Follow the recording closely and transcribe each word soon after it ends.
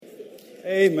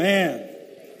Amen.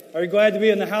 Are you glad to be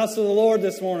in the house of the Lord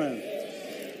this morning?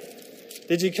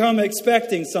 Did you come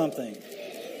expecting something?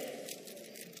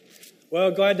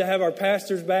 Well, glad to have our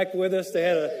pastors back with us. They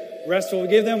had a restful.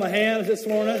 Give them a hand this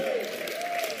morning.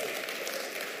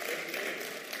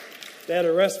 They had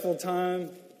a restful time,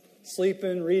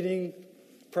 sleeping, reading,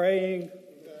 praying,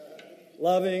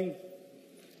 loving,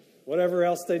 whatever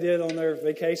else they did on their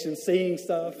vacation, seeing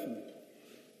stuff.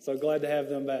 So glad to have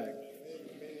them back.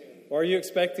 Well, are you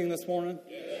expecting this morning?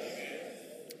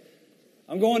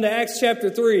 I'm going to Acts chapter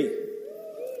 3.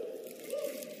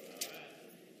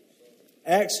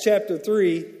 Acts chapter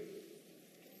 3.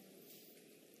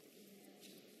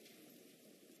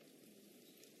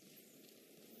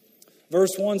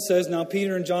 Verse 1 says, Now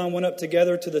Peter and John went up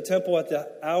together to the temple at the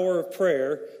hour of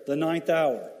prayer, the 9th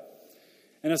hour.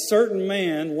 And a certain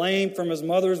man, lame from his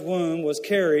mother's womb, was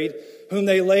carried, whom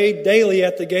they laid daily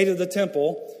at the gate of the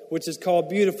temple, which is called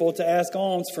Beautiful, to ask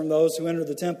alms from those who enter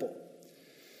the temple.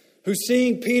 Who,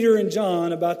 seeing Peter and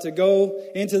John about to go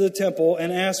into the temple,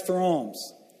 and asked for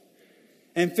alms.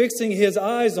 And fixing his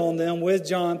eyes on them with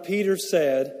John, Peter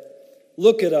said,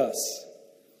 Look at us.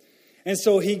 And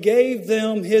so he gave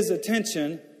them his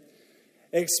attention,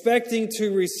 expecting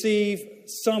to receive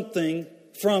something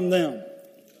from them.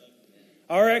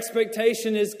 Our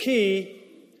expectation is key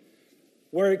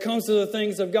where it comes to the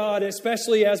things of God,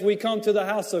 especially as we come to the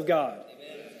house of God.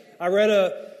 Amen. I read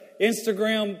an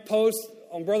Instagram post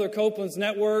on Brother Copeland's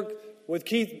network with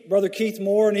Brother Keith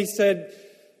Moore, and he said,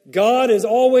 God is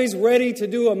always ready to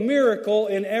do a miracle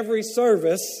in every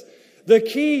service. The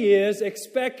key is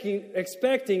expecting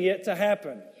it to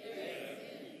happen. Amen.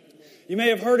 You may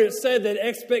have heard it said that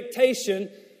expectation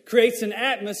creates an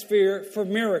atmosphere for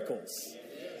miracles.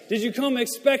 Did you come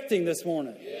expecting this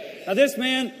morning? Yes. Now this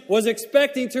man was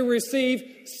expecting to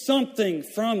receive something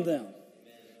from them.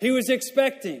 He was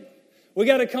expecting. We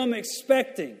got to come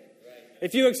expecting.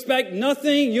 If you expect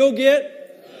nothing, you'll get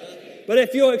nothing. But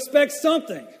if you'll expect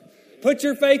something, put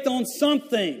your faith on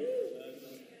something.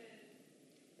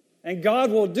 And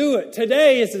God will do it.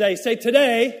 Today is the day. Say,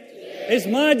 today is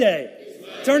my day.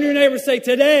 Turn to your neighbor and say,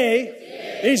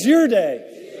 today is your day.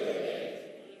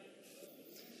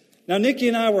 Now, Nikki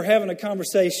and I were having a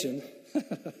conversation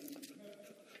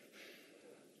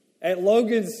at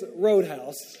Logan's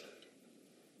Roadhouse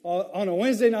on a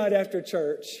Wednesday night after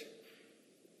church.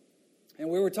 And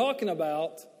we were talking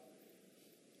about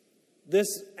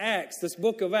this Acts, this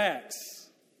book of Acts.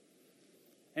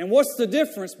 And what's the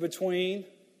difference between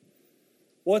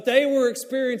what they were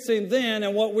experiencing then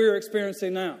and what we're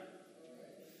experiencing now?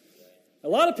 A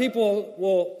lot of people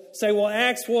will say, well,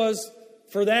 Acts was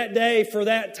for that day, for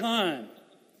that time.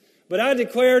 But I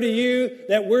declare to you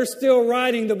that we're still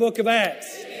writing the book of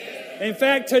Acts. In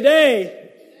fact,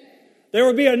 today, there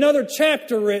will be another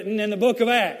chapter written in the book of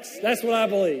Acts. That's what I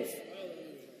believe.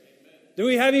 Do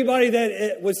we have anybody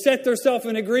that would set themselves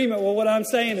in agreement with what I'm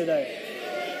saying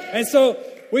today? And so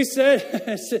we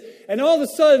said, and all of a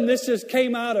sudden this just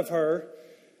came out of her.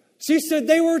 She said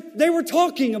they were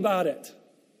talking about it.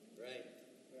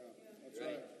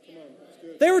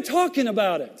 They were talking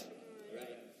about it.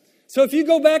 So if you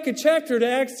go back a chapter to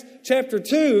Acts chapter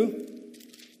 2,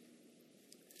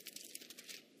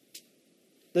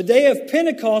 the day of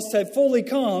Pentecost had fully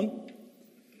come.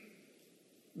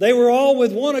 They were all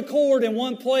with one accord in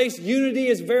one place. Unity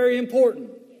is very important.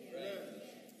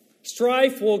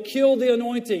 Strife will kill the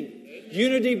anointing.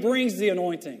 Unity brings the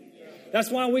anointing. That's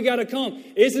why we got to come.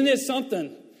 Isn't it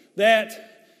something that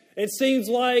it seems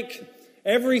like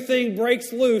everything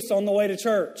breaks loose on the way to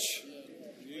church?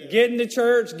 Getting to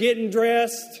church, getting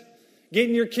dressed,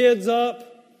 getting your kids up.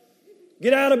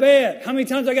 Get out of bed. How many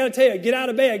times I got to tell you, get out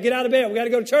of bed, get out of bed. We got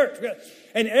to go to church.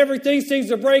 And everything seems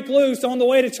to break loose on the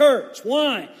way to church.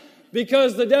 Why?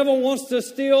 Because the devil wants to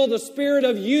steal the spirit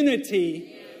of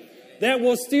unity that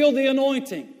will steal the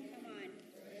anointing.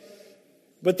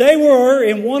 But they were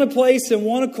in one place, in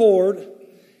one accord.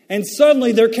 And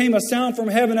suddenly there came a sound from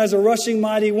heaven as a rushing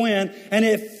mighty wind, and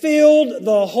it filled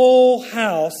the whole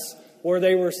house where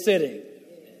they were sitting.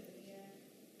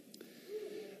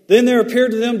 Then there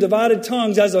appeared to them divided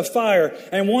tongues as of fire,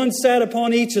 and one sat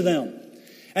upon each of them.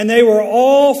 And they were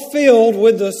all filled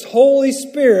with the Holy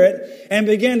Spirit and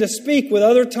began to speak with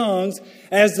other tongues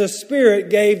as the Spirit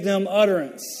gave them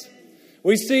utterance.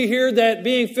 We see here that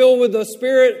being filled with the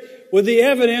Spirit with the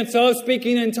evidence of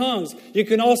speaking in tongues. You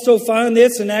can also find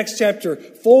this in Acts chapter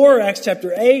 4, Acts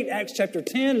chapter 8, Acts chapter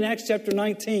 10, and Acts chapter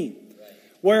 19.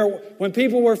 Where when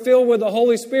people were filled with the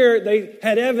Holy Spirit, they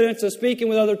had evidence of speaking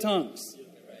with other tongues.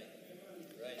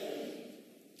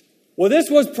 Well,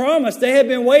 this was promised. They had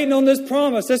been waiting on this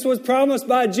promise. This was promised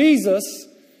by Jesus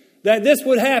that this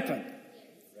would happen.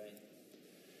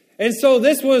 And so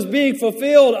this was being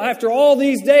fulfilled after all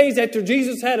these days after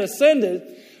Jesus had ascended.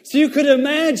 So you could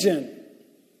imagine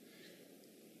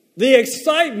the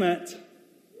excitement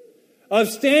of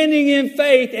standing in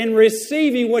faith and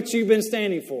receiving what you've been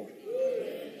standing for.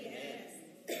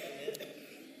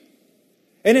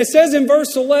 And it says in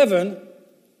verse 11,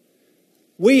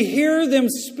 we hear them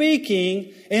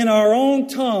speaking in our own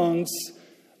tongues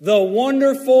the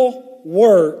wonderful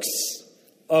works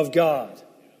of God.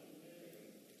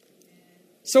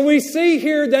 So we see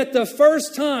here that the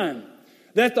first time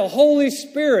that the Holy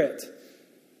Spirit,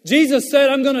 Jesus said,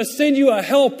 I'm going to send you a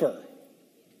helper.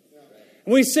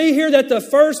 And we see here that the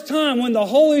first time when the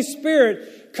Holy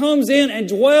Spirit comes in and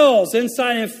dwells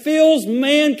inside and fills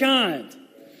mankind,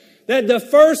 that the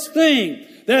first thing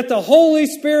that the Holy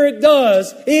Spirit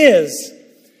does is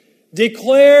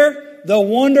declare the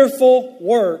wonderful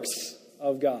works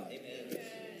of God. Amen.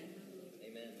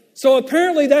 So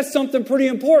apparently that's something pretty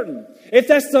important. If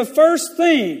that's the first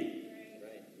thing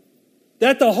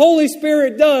that the Holy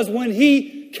Spirit does when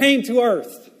He came to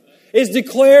earth, is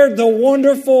declare the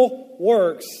wonderful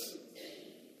works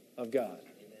of God.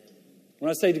 When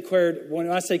I say declared,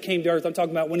 when I say came to earth, I'm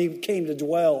talking about when He came to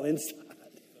dwell inside.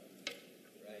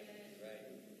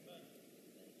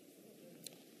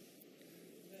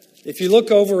 If you look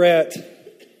over at, of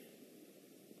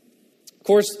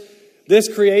course, this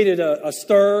created a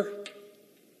stir.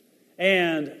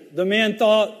 And the men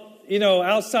thought,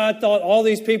 outside thought all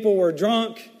these people were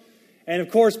drunk. And of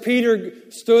course, Peter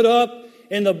stood up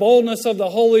in the boldness of the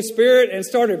Holy Spirit and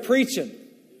started preaching.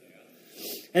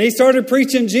 And he started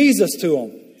preaching Jesus to them.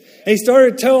 And he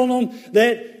started telling them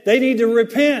that they need to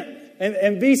repent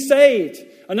and be saved.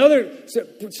 Another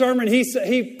sermon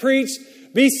he preached,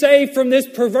 be saved from this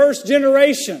perverse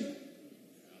generation.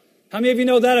 How many of you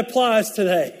know that applies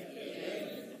today?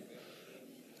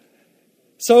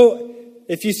 So,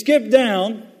 if you skip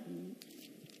down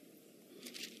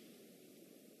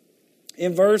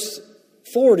in verse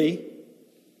 40,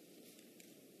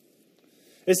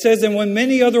 it says, and when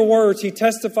many other words he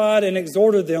testified and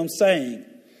exhorted them, saying,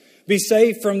 be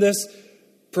saved from this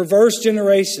perverse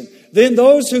generation. Then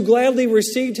those who gladly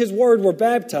received his word were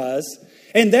baptized,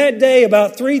 and that day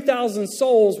about 3,000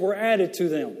 souls were added to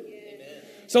them. Amen.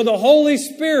 So the Holy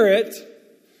Spirit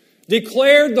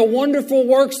declared the wonderful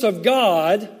works of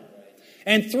God,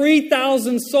 and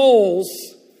 3,000 souls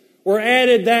were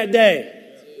added that day.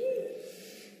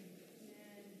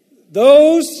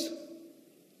 Those,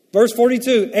 verse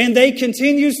 42, and they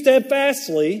continued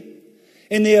steadfastly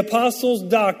in the apostles'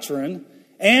 doctrine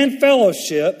and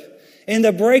fellowship, in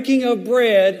the breaking of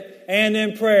bread and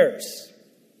in prayers.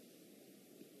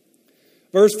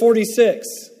 Verse 46,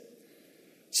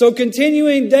 so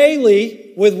continuing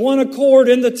daily with one accord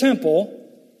in the temple,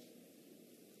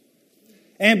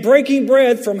 and breaking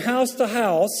bread from house to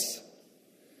house.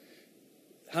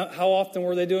 How often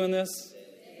were they doing this?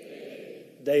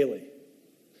 Daily.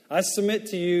 I submit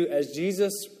to you, as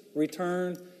Jesus'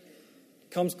 return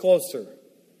comes closer,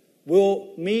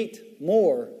 we'll meet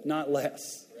more, not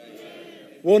less.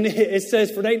 It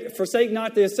says, forsake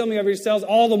not the assembly of yourselves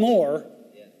all the more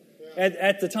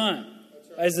at the time,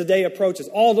 as the day approaches.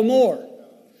 All the more.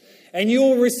 And you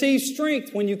will receive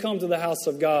strength when you come to the house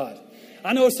of God.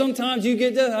 I know sometimes you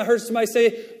get this. I heard somebody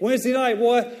say, Wednesday night,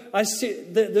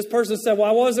 this person said, well,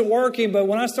 I wasn't working, but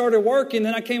when I started working,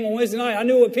 then I came on Wednesday night. I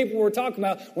knew what people were talking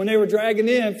about when they were dragging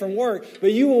in from work.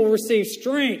 But you will receive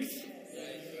strength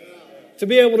to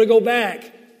be able to go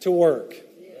back to work.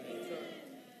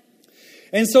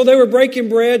 And so they were breaking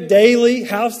bread daily,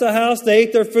 house to house. They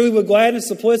ate their food with gladness,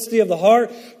 simplicity of the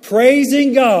heart,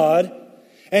 praising God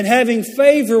and having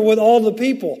favor with all the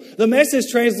people. The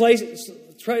Message translation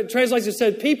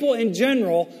said people in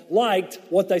general liked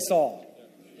what they saw.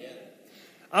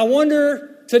 I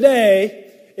wonder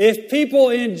today if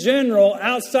people in general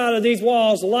outside of these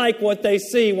walls like what they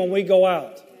see when we go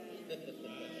out.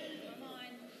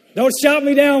 Don't shout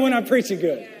me down when I'm preaching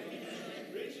good.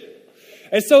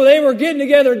 And so they were getting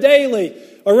together daily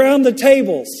around the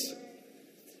tables.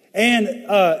 And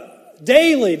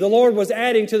daily the Lord was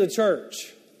adding to the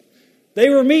church. They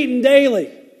were meeting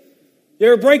daily. They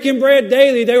were breaking bread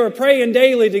daily. They were praying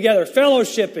daily together,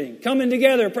 fellowshipping, coming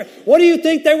together. What do you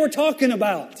think they were talking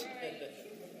about?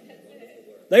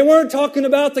 They weren't talking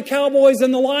about the Cowboys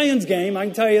and the Lions game, I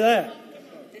can tell you that.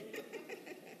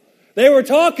 They were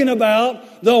talking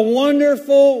about the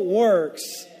wonderful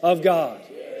works of God.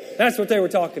 That's what they were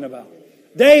talking about.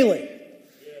 Daily.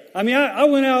 I mean, I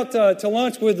went out to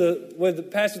lunch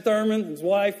with Pastor Thurman and his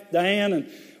wife, Diane,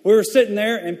 and we were sitting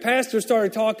there, and Pastor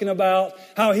started talking about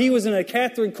how he was in a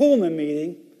Catherine Kuhlman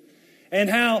meeting and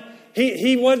how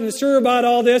he wasn't sure about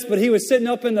all this, but he was sitting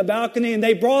up in the balcony, and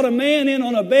they brought a man in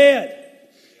on a bed.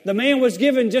 The man was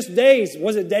given just days.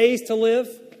 Was it days to live?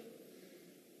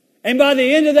 And by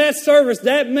the end of that service,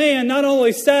 that man not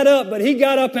only sat up, but he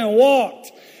got up and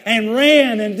walked and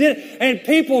ran and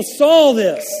people saw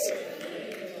this.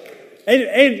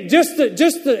 And just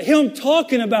him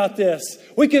talking about this,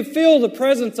 we could feel the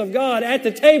presence of God at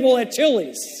the table at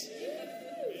Chili's,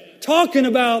 talking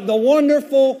about the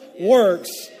wonderful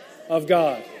works of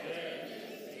God.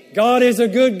 God is a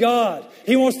good God.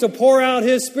 He wants to pour out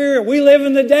His Spirit. We live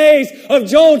in the days of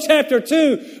Joel chapter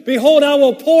 2. Behold, I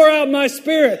will pour out my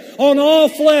Spirit on all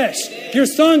flesh. Your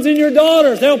sons and your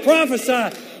daughters, they'll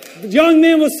prophesy. Young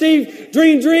men will see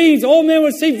dreams. Old men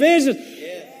will see visions.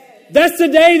 That's the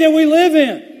day that we live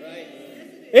in.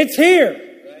 It's here.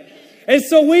 And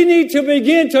so we need to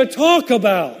begin to talk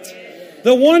about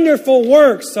the wonderful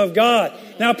works of God.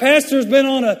 Now, Pastor's been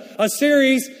on a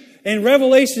series in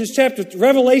Revelation chapter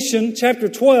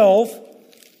 12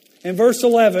 and verse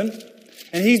 11.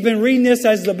 And he's been reading this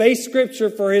as the base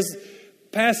scripture for his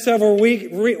past several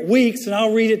weeks, and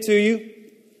I'll read it to you.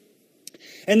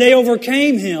 And they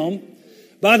overcame him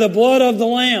by the blood of the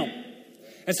Lamb.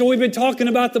 And so we've been talking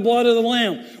about the blood of the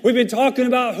Lamb. We've been talking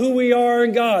about who we are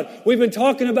in God. We've been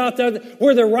talking about that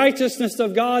we're the righteousness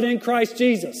of God in Christ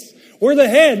Jesus. We're the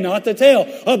head, not the tail.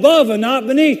 Above and not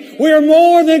beneath. We are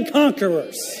more than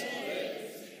conquerors.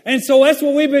 And so that's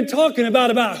what we've been talking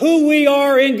about who we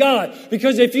are in God.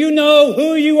 Because if you know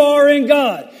who you are in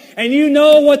God, and you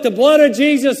know what the blood of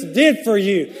Jesus did for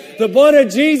you, the blood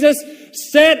of Jesus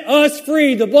set us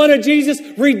free. The blood of Jesus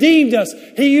redeemed us.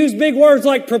 He used big words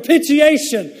like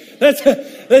propitiation. That's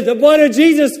the blood of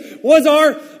Jesus was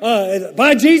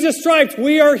by Jesus' stripes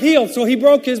we are healed. So He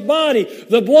broke His body.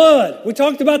 The blood. We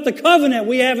talked about the covenant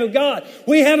we have with God.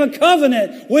 We have a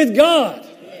covenant with God.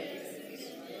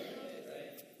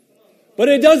 But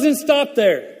it doesn't stop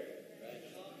there.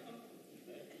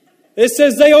 It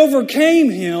says they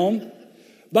overcame Him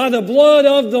by the blood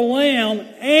of the Lamb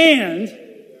and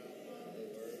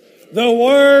the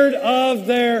word of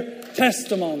their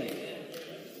testimony.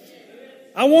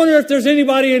 I wonder if there's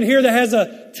anybody in here that has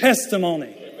a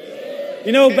testimony.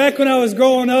 You know, back when I was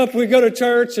growing up, we'd go to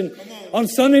church, and on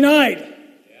Sunday night,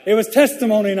 it was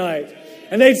testimony night.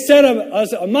 And they'd set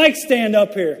a mic stand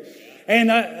up here. And,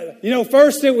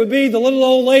 first it would be the little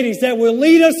old ladies that would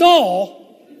lead us all.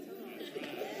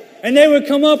 And they would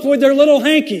come up with their little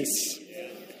hankies.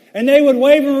 And they would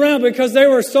wave them around because they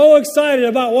were so excited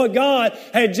about what God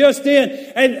had just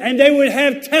did. And they would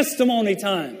have testimony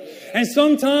time. And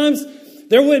sometimes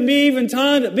there wouldn't be even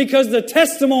time because the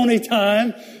testimony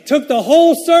time took the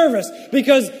whole service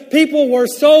because people were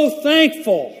so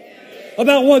thankful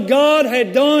about what God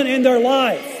had done in their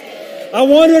life. I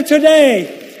wonder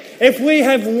today if we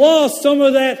have lost some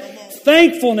of that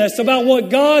thankfulness about what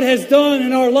God has done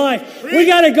in our life. We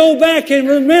got to go back and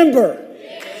remember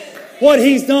what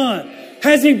He's done.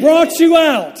 Has He brought you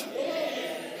out?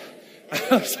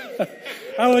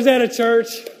 I was at a church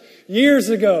years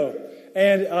ago,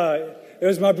 and it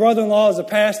was my brother-in-law as a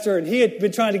pastor, and he had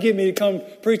been trying to get me to come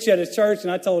preach at his church, and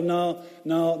I told him,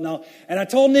 no. And I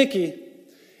told Nikki,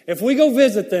 if we go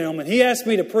visit them and he asked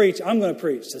me to preach, I'm going to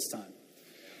preach this time.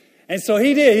 And so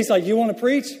he did. He's like, you want to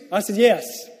preach? I said, yes.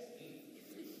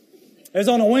 It was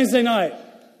on a Wednesday night.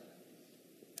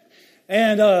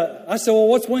 And I said, well,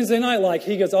 what's Wednesday night like?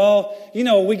 He goes,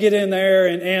 we get in there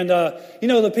and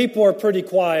the people are pretty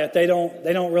quiet. They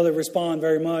don't really respond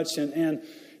very much. And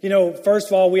first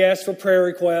of all, we ask for prayer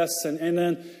requests. And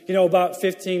then, about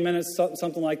 15 minutes,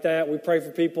 something like that, we pray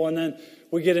for people. And then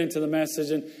we get into the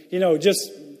message. And,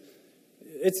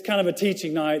 it's kind of a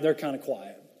teaching night. They're kind of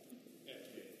quiet.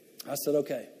 I said,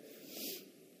 okay.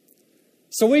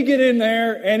 So we get in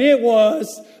there, and it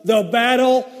was the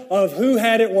battle of who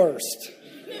had it worst.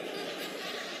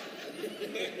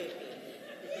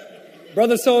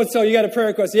 Brother so-and-so, you got a prayer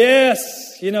request?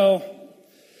 Yes,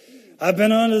 I've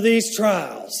been under these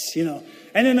trials,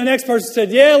 And then the next person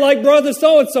said, yeah, like brother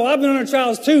so-and-so, I've been under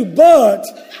trials too, but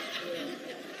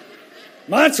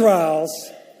my trials.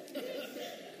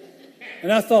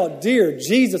 And I thought, dear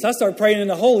Jesus, I started praying in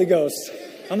the Holy Ghost.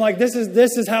 I'm like, this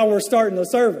is how we're starting the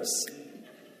service.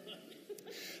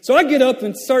 So I get up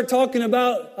and start talking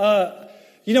about,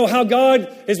 how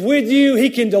God is with you. He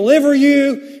can deliver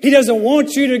you. He doesn't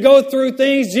want you to go through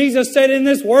things. Jesus said in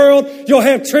this world, you'll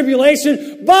have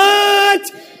tribulation, but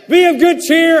be of good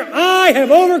cheer. I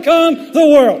have overcome the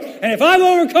world. And if I've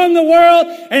overcome the world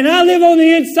and I live on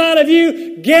the inside of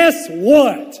you, guess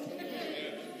what?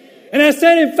 And I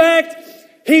said, in fact,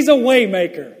 He's a way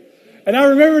maker. And I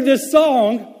remembered this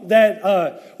song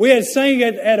that we had sang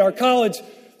at our college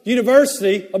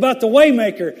university about the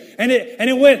Waymaker. And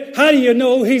it went, how do you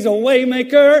know He's a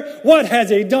Waymaker? What has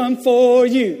He done for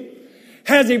you?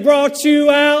 Has He brought you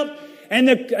out? And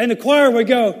the choir would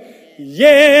go,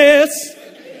 yes.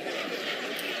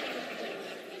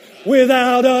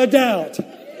 Without a doubt.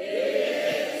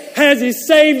 Yes. Has He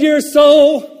saved your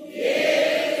soul?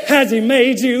 Yes. Has He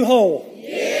made you whole?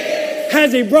 Yes.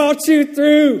 Has He brought you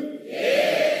through?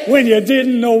 Yes. When you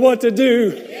didn't know what to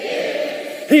do?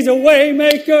 Yes. He's a way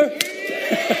maker.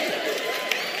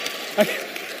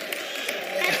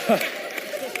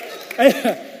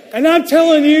 And I'm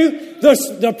telling you,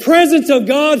 the presence of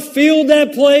God filled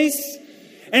that place.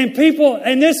 And people,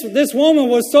 and this woman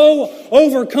was so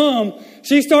overcome,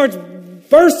 she starts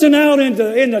bursting out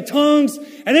into tongues.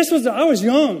 And I was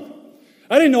young.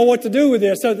 I didn't know what to do with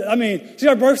this. So, she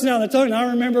started bursting out in the tongue. And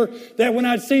I remember that when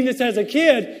I'd seen this as a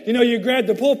kid, you grab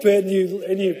the pulpit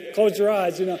and you close your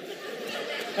eyes, And,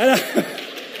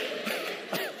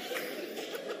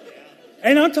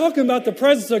 and I'm talking about the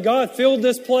presence of God filled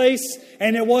this place,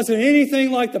 and it wasn't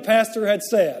anything like the pastor had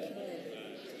said.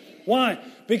 Why?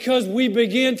 Because we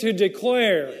begin to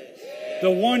declare the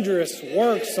wondrous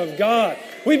works of God.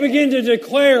 We begin to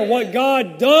declare what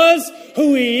God does,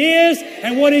 who He is,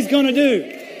 and what He's going to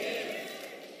do.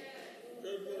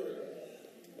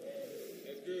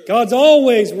 God's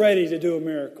always ready to do a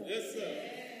miracle.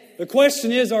 The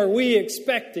question is, are we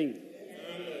expecting?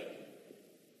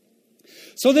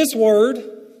 So this word,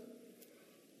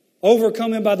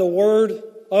 overcoming by the word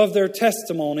of their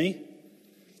testimony,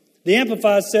 the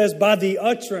Amplified says, by the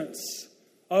utterance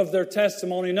of their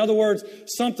testimony. In other words,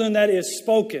 something that is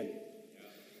spoken.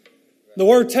 The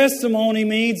word testimony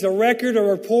means a record, a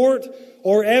report,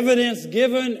 or evidence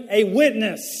given, a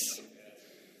witness.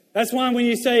 That's why when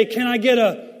you say, can I get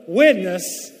a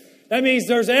witness? That means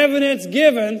there's evidence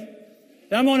given.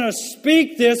 I'm going to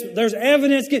speak this. There's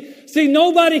evidence given. See,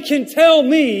 nobody can tell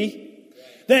me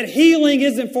that healing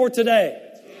isn't for today.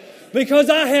 Because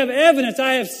I have evidence.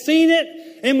 I have seen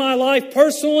it in my life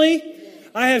personally.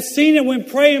 I have seen it when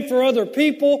praying for other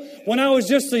people. When I was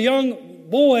just a young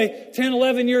boy, 10,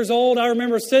 11 years old, I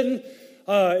remember sitting.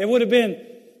 It would have been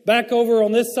back over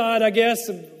on this side, I guess,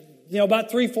 about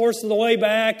 3/4 of the way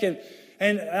back. And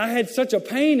I had such a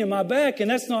pain in my back, and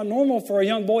that's not normal for a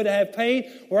young boy to have pain,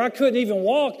 where I couldn't even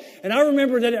walk. And I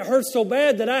remember that it hurt so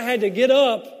bad that I had to get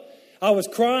up. I was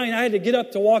crying. I had to get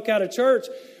up to walk out of church.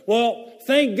 Well,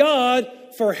 thank God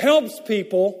for helps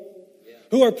people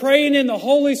who are praying in the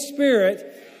Holy Spirit,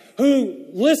 who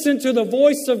listen to the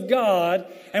voice of God.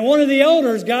 And one of the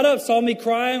elders got up, saw me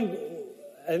crying,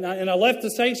 and I left the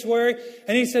sanctuary.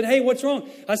 And he said, "Hey, what's wrong?"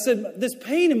 I said, "This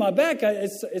pain in my back,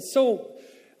 it's so..."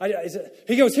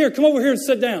 He goes, "Here, come over here and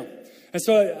sit down." And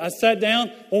so I sat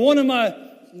down. Well, one of my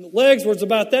legs was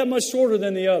about that much shorter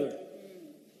than the other.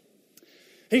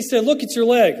 He said, "Look at your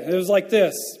leg." It was like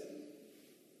this.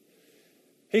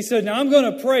 He said, "Now I'm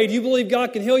going to pray. Do you believe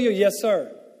God can heal you?" "Yes,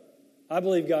 sir. I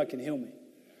believe God can heal me."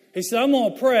 He said, "I'm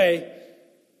going to pray,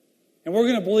 and we're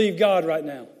going to believe God right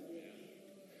now."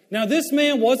 Now, this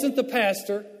man wasn't the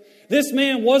pastor. This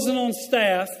man wasn't on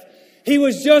staff. He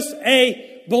was just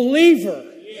a believer.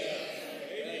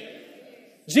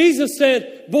 Jesus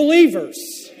said, "Believers.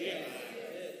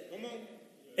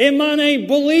 In my name,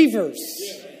 believers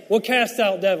will cast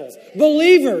out devils.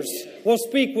 Believers will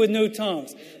speak with new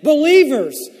tongues.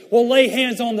 Believers will lay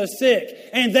hands on the sick,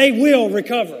 and they will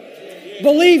recover."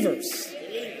 Believers.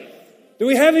 Do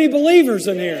we have any believers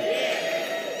in here?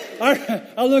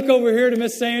 I look over here to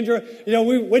Miss Sandra.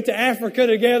 We went to Africa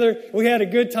together. We had a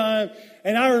good time.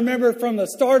 And I remember from the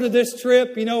start of this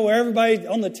trip, where everybody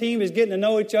on the team is getting to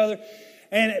know each other.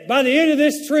 And by the end of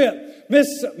this trip,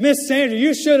 Miss Sandra,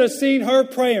 you should have seen her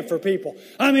praying for people.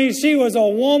 She was a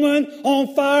woman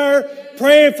on fire,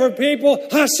 praying for people.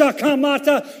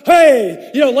 Hashakamata,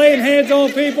 hey, laying hands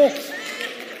on people.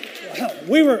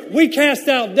 We cast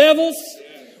out devils.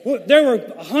 There were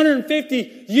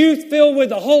 150 youth filled with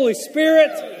the Holy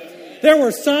Spirit. There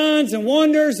were signs and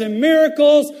wonders and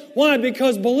miracles. Why?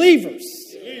 Because believers.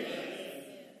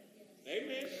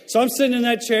 So I'm sitting in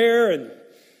that chair,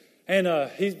 and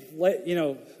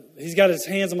he's got his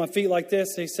hands on my feet like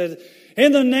this. And he said,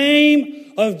 "In the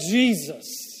name of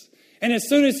Jesus." And as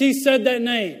soon as he said that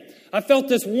name, I felt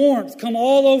this warmth come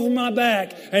all over my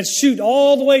back and shoot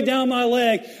all the way down my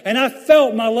leg. And I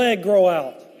felt my leg grow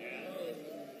out.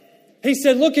 He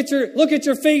said, look at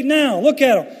your feet now. Look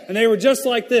at them. And they were just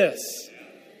like this.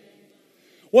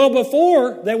 Well,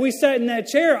 before that we sat in that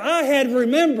chair, I had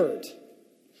remembered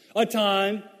a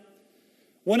time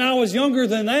when I was younger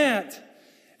than that.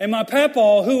 And my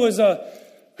papaw, who was an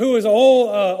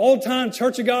old-time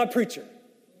Church of God preacher.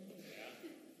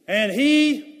 And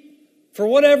he, for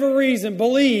whatever reason,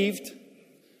 believed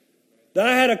that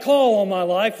I had a call on my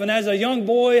life. And as a young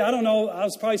boy, I don't know, I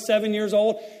was probably 7 years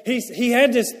old, he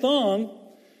had this thumb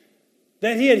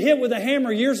that he had hit with a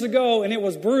hammer years ago, and it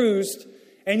was bruised.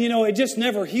 And, it just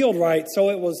never healed right, so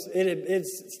it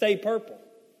stayed purple.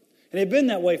 And it had been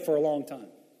that way for a long time.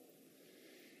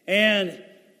 And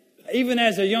even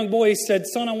as a young boy, he said,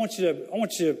 "Son, I want you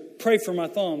to pray for my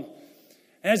thumb."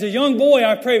 And as a young boy,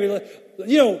 I prayed.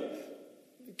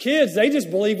 Kids, they just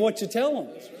believe what you tell them.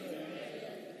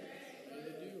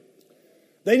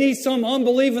 They need some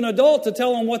unbelieving adult to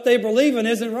tell them what they believe in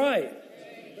isn't right.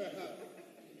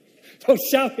 Don't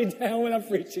shout me down when I'm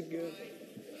preaching good.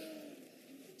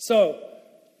 So,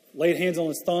 laid hands on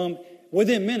his thumb.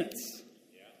 Within minutes,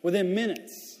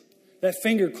 that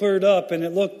finger cleared up and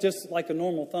it looked just like a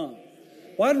normal thumb.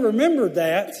 Well, I'd remembered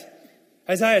that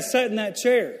as I had sat in that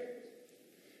chair.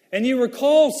 And you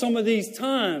recall some of these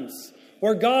times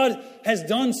where God has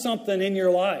done something in your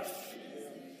life.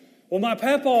 Well, my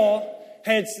papaw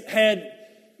had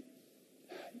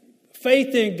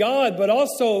faith in God, but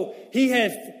also he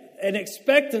had an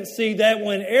expectancy that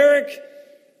when Eric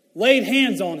laid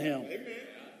hands on him.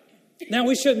 Now,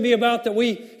 we shouldn't be about that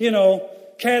we,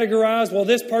 categorize, well,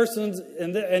 this person's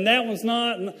and that one's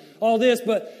not, and all this.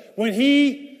 But when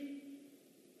he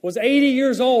was 80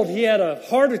 years old, he had a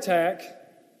heart attack,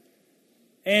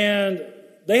 and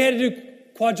they had to do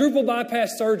quadruple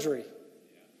bypass surgery.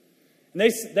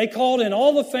 And they called in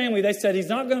all the family. They said, he's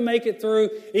not going to make it through.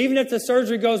 Even if the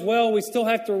surgery goes well, we still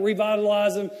have to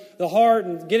revitalize him, the heart,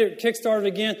 and get it kick-started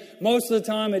again. Most of the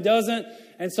time, it doesn't.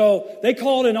 And so they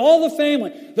called in all the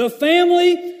family. The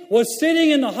family was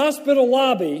sitting in the hospital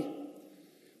lobby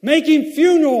making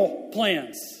funeral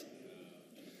plans.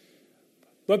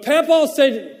 But Papa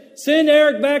said, "Send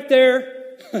Eric back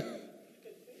there."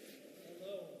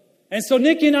 And so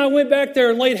Nikki and I went back there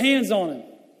and laid hands on him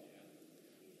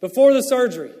before the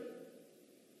surgery.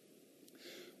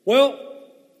 Well,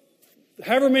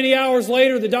 however many hours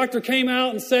later, the doctor came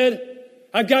out and said,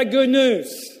 "I've got good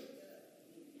news."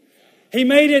 He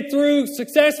made it through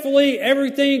successfully.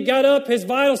 Everything got up. His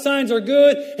vital signs are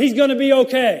good. He's going to be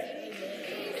okay.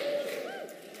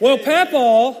 Well,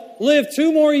 Papa lived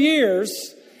 2 more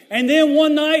years, and then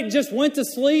one night just went to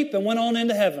sleep and went on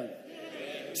into heaven.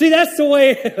 See, that's the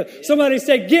way somebody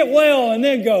said, "Get well and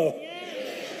then go."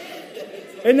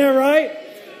 Isn't that right?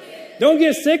 Don't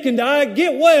get sick and die.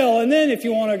 Get well, and then if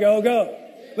you want to go, go.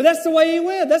 But that's the way he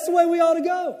went. That's the way we ought to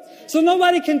go. So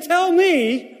nobody can tell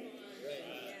me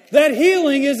that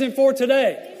healing isn't for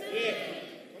today.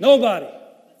 Nobody.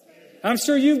 I'm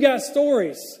sure you've got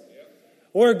stories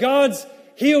where God's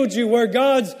healed you, where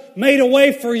God's made a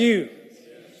way for you.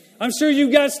 I'm sure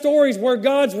you've got stories where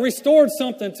God's restored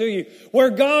something to you, where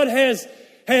God has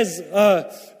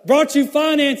brought you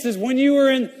finances when you were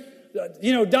in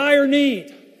dire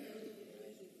need.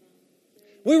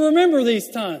 We remember these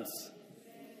times.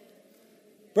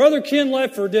 Brother Ken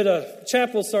Leffer did a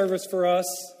chapel service for us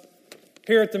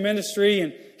here at the ministry,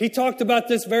 and he talked about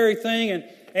this very thing,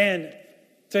 and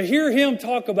to hear him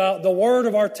talk about the word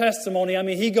of our testimony, I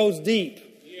mean, he goes deep.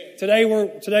 Today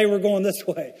we're going this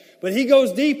way, but he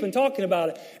goes deep in talking about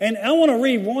it. And I want to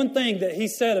read one thing that he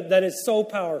said that is so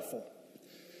powerful.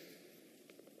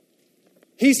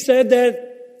 He said that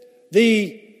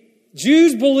the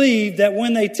Jews believe that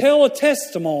when they tell a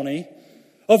testimony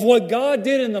of what God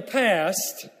did in the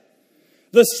past,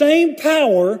 the same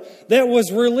power that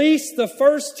was released the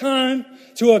first time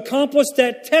to accomplish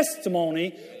that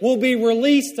testimony will be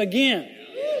released again.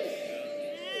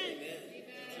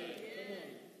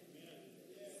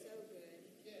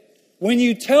 When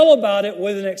you tell about it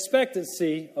with an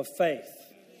expectancy of faith.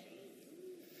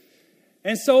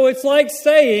 And so it's like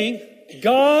saying,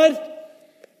 "God,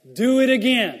 do it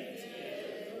again."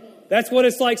 That's what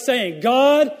it's like saying,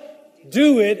 "God,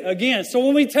 do it again." So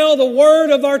when we tell the word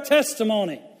of our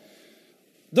testimony,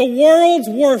 the worlds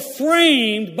were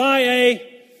framed by a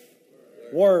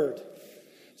word.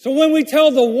 So when we tell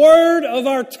the word of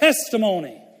our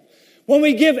testimony, when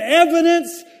we give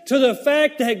evidence to the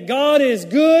fact that God is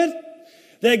good,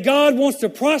 that God wants to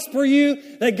prosper you,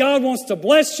 that God wants to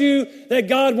bless you, that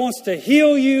God wants to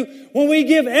heal you, when we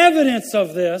give evidence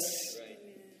of this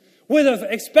with an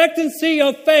expectancy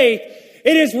of faith,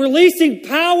 it is releasing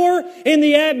power in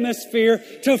the atmosphere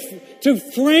to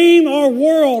frame our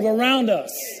world around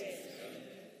us.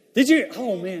 Did you?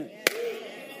 Oh, man.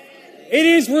 It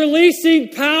is releasing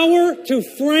power to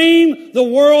frame the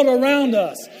world around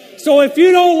us. So if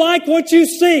you don't like what you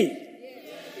see,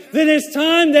 then it's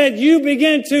time that you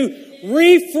begin to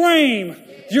reframe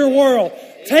your world.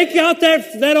 Take out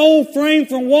that old frame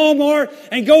from Walmart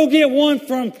and go get one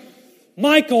from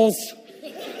Michael's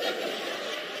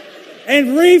and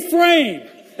reframe.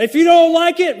 If you don't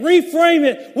like it, reframe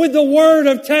it with the word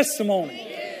of testimony.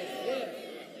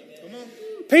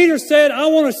 Peter said, I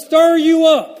want to stir you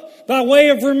up by way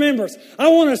of remembrance. I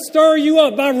want to stir you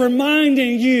up by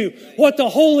reminding you what the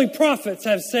holy prophets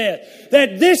have said.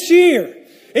 That this year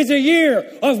is a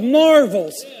year of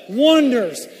marvels,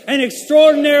 wonders, and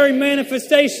extraordinary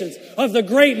manifestations of the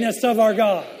greatness of our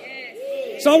God.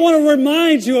 So I want to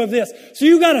remind you of this. So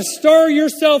you got to stir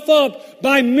yourself up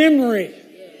by memory.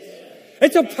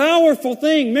 It's a powerful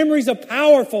thing. Memory's a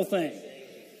powerful thing.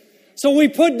 So we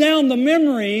put down the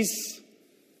memories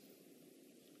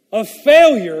of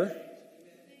failure,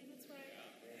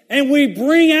 and we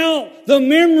bring out the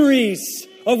memories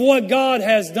of what God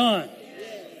has done.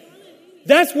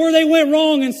 That's where they went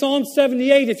wrong in Psalm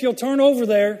 78. If you'll turn over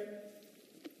there.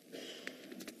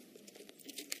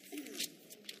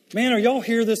 Man, are y'all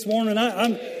here this morning?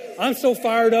 I'm so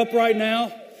fired up right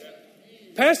now.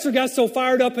 Pastor got so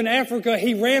fired up in Africa,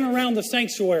 he ran around the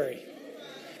sanctuary.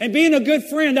 And being a good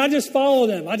friend, I just followed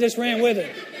him. I just ran with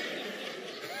him.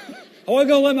 I wasn't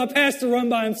going to let my pastor run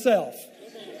by himself.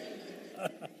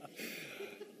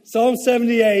 Psalm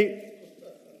 78.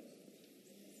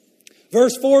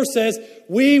 Verse 4 says,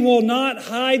 we will not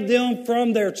hide them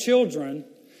from their children,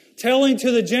 telling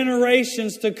to the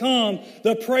generations to come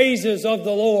the praises of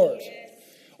the Lord.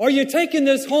 Are you taking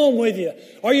this home with you?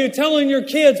 Are you telling your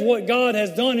kids what God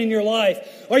has done in your life?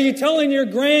 Are you telling your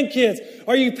grandkids?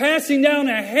 Are you passing down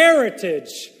a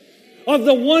heritage of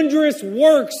the wondrous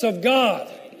works of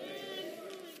God?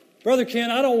 Brother Ken,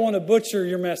 I don't want to butcher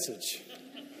your message,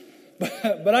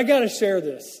 but I got to share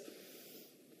this.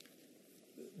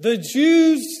 The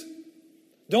Jews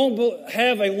don't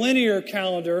have a linear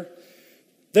calendar.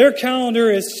 Their calendar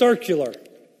is circular.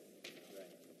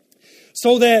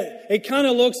 So that it kind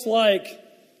of looks like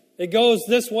it goes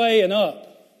this way and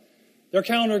up. Their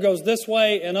calendar goes this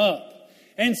way and up.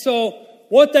 And so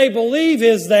what they believe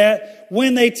is that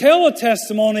when they tell a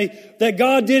testimony that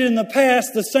God did in the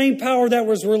past, the same power that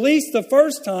was released the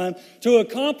first time to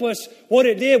accomplish what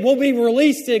it did will be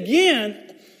released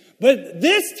again. But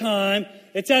this time,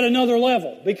 it's at another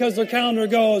level because their calendar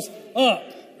goes up.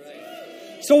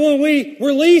 So when we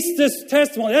release this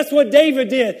testimony, that's what David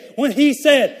did when he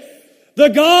said, the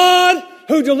God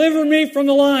who delivered me from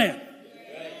the lion.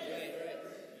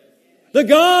 The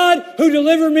God who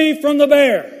delivered me from the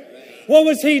bear. What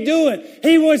was he doing?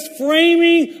 He was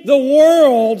framing the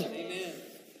world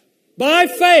by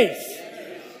faith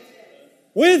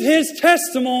with his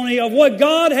testimony of what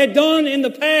God had done in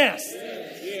the past.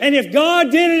 And if God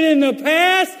did it in the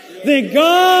past, then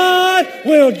God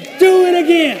will do it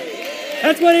again.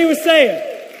 That's what he was saying.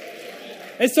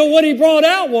 And so what he brought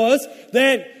out was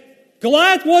that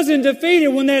Goliath wasn't defeated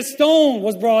when that stone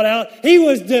was brought out. He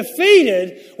was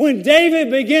defeated when David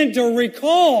began to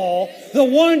recall the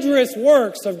wondrous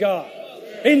works of God.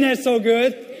 Isn't that so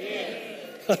good?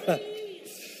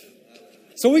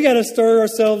 So we got to stir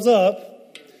ourselves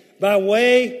up by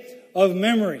way of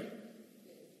memory.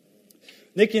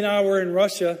 Nikki and I were in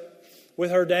Russia with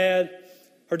her dad.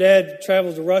 Her dad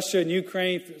traveled to Russia and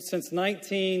Ukraine since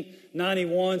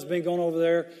 1991. Has been going over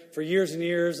there for years and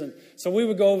years. And so we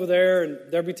would go over there, and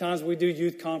there'd be times we do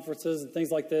youth conferences and things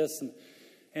like this.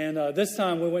 And this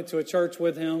time we went to a church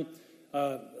with him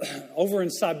over in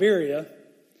Siberia,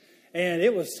 and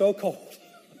it was so cold.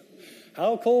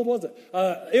 How cold was it?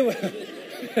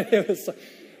 It was,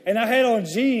 and I had on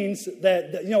jeans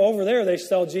that, over there they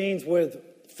sell jeans with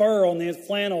fur on the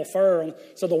flannel fur,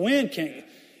 so the wind can't.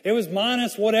 It was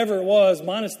minus whatever it was,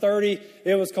 minus 30.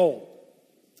 It was cold.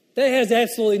 That has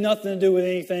absolutely nothing to do with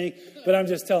anything, but I'm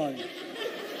just telling you.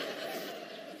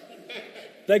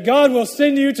 That God will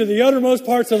send you to the uttermost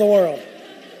parts of the world.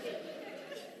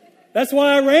 That's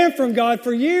why I ran from God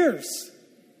for years.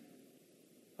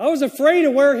 I was afraid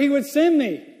of where He would send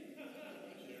me.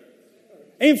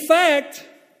 In fact,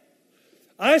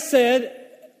 I said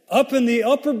up in the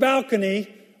upper balcony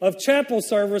of chapel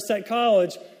service at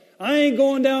college, I ain't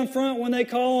going down front when they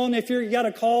call on. If you got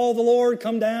to call the Lord,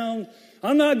 come down.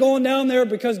 I'm not going down there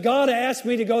because God asked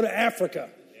me to go to Africa.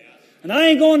 And I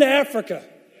ain't going to Africa.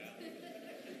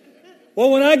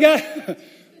 Well, when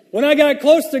I got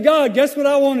close to God, guess what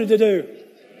I wanted to do?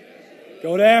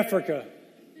 Go to Africa.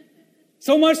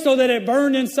 So much so that it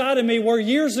burned inside of me where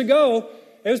years ago,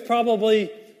 it was probably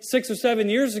 6 or 7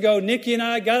 years ago, Nikki and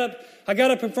I got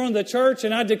up in front of the church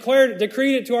and I decreed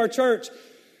it to our church.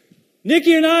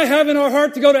 Nikki and I have in our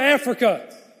heart to go to Africa.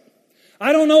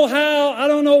 I don't know how, I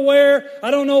don't know where, I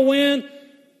don't know when,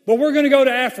 but we're going to go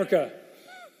to Africa.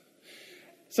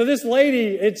 So this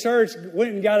lady at church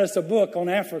went and got us a book on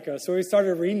Africa. So we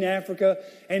started reading Africa.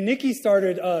 And Nikki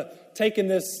started taking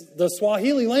the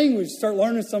Swahili language, start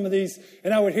learning some of these.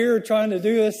 And I would hear her trying to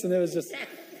do this, and it was just,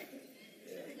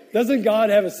 doesn't God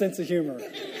have a sense of humor?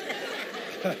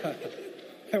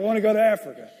 I want to go to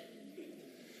Africa.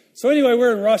 So anyway,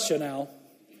 we're in Russia now.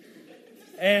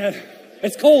 And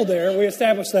it's cold there. We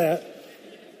established that.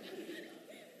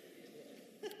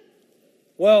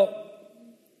 Well,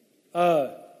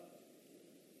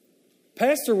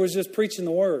 Pastor was just preaching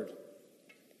the word.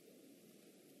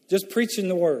 Just preaching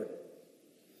the word.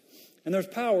 And there's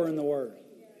power in the word.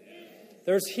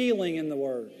 There's healing in the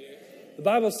word. The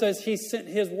Bible says he sent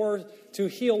his word to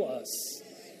heal us.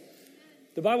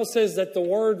 The Bible says that the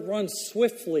word runs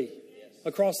swiftly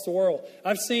across the world.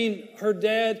 I've seen her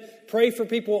dad pray for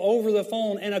people over the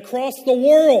phone and across the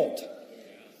world.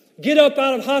 Get up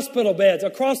out of hospital beds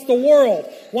across the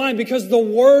world. Why? Because the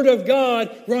word of God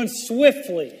runs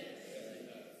swiftly.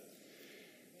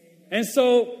 And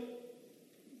so,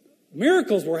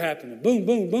 miracles were happening. Boom,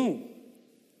 boom, boom.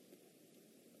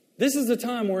 This is the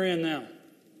time we're in now.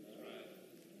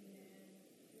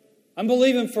 I'm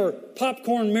believing for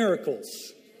popcorn miracles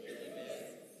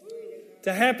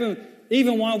to happen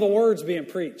even while the word's being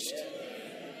preached.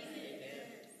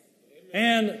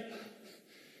 And,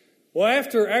 well,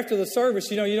 after the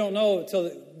service, you don't know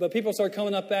but people start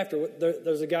coming up after.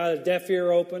 There's a guy, a deaf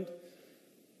ear opened.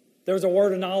 There was a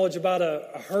word of knowledge about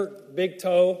a hurt big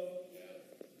toe.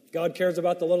 God cares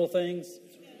about the little things.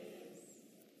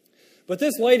 But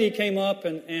this lady came up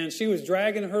and she was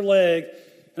dragging her leg.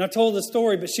 And I told the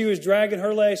story, but she was dragging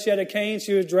her leg. She had a cane.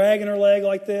 She was dragging her leg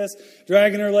like this,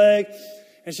 dragging her leg.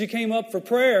 And she came up for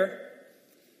prayer.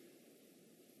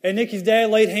 And Nikki's dad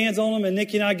laid hands on him. And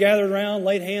Nikki and I gathered around,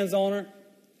 laid hands on her.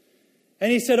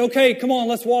 And he said, okay, come on,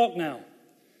 let's walk now.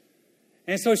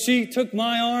 And so she took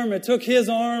my arm and took his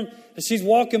arm. And she's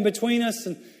walking between us.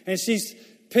 And she's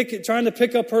trying to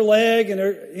pick up her leg. And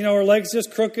her leg's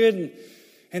just crooked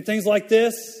and things like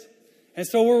this. And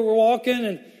so we're walking.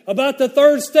 And about the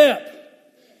third step,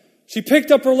 she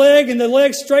picked up her leg. And the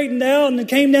leg straightened out. And it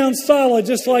came down solid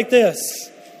just like this.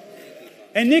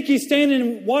 And Nikki's standing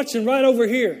and watching right over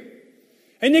here.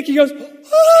 And Nikki goes,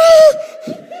 ah!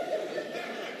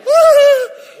 Ah!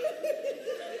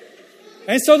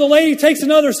 And so the lady takes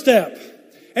another step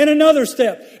and another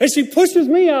step. And she pushes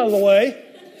me out of the way.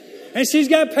 And she's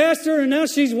got past her and now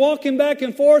she's walking back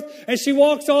and forth. And she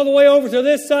walks all the way over to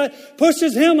this side,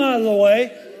 pushes him out of the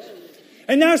way.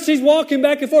 And now she's walking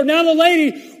back and forth. Now the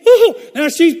lady, now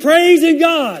she's praising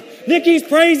God. Nikki's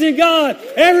praising God.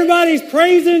 Everybody's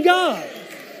praising God.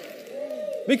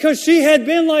 Because she had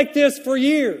been like this for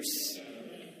years.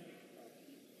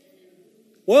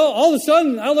 Well, all of a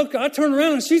sudden, I turn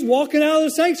around and she's walking out of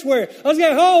the sanctuary. I was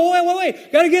going, oh,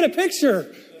 wait. Got to get a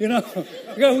picture. We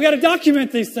got to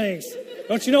document these things.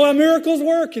 Don't you know how miracles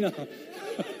work? The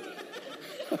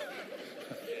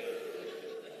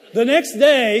next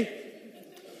day,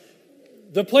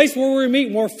 the place where we were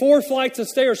meeting were 4 flights of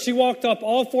stairs. She walked up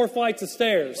all 4 flights of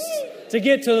stairs to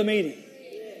get to the meeting.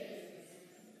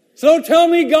 So don't tell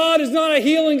me God is not a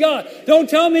healing God. Don't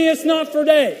tell me it's not for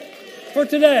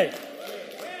today.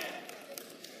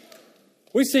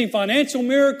 We've seen financial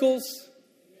miracles.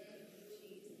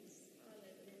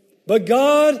 But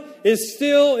God is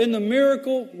still in the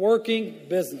miracle working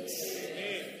business.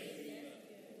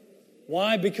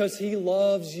 Why? Because He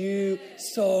loves you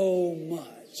so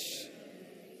much.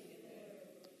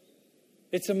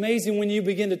 It's amazing when you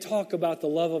begin to talk about the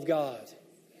love of God.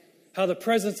 How the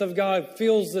presence of God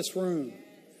fills this room.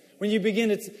 When you begin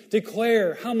to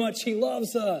declare how much He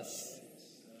loves us.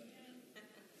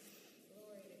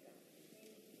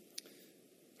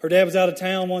 Her dad was out of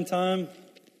town one time.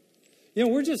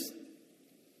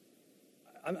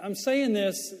 I'm saying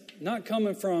this not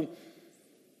coming from,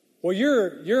 well,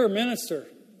 you're a minister.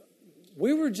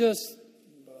 We were just,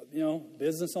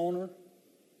 business owner,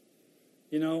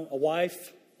 a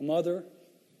wife, a mother,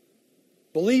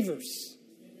 believers.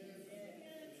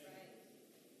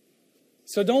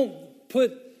 So don't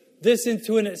put this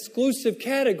into an exclusive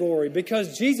category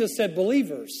because Jesus said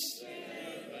believers.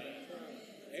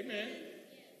 Amen.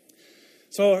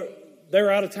 So they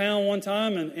were out of town one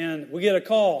time and we get a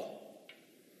call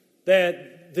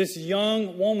that this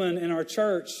young woman in our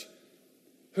church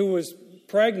who was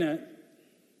pregnant,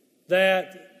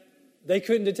 that they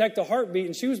couldn't detect a heartbeat.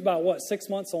 And she was about, 6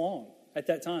 months along at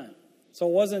that time. So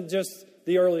it wasn't just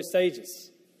the early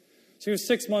stages. She was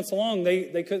 6 months along.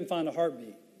 They couldn't find a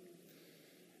heartbeat.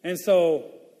 And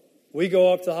so We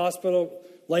go up to the hospital,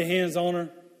 lay hands on her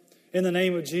in the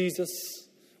name of Jesus.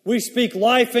 We speak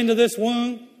life into this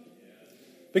womb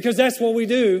because that's what we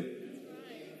do.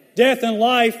 Death and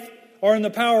life are in the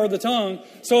power of the tongue.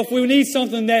 So if we need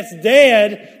something that's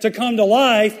dead to come to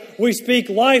life, we speak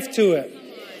life to it.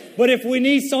 But if we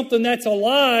need something that's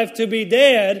alive to be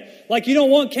dead, like you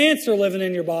don't want cancer living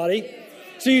in your body,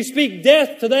 so you speak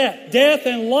death to that. Death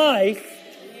and life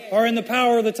are in the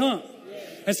power of the tongue.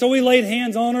 And so we laid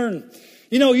hands on her. And,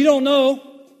 you don't know.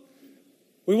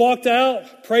 We walked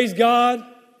out, praise God.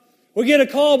 We get a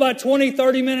call about 20,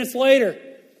 30 minutes later.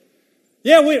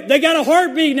 Yeah, they got a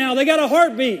heartbeat now. They got a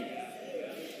heartbeat.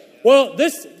 Well,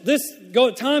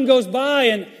 time goes by,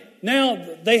 and now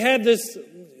they have this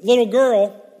little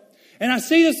girl. And I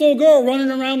see this little girl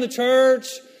running around the church,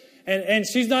 and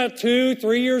she's not 2,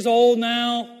 3 years old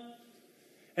now.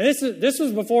 And this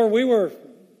was before we were,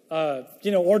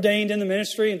 ordained in the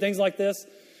ministry and things like this.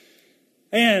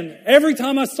 And every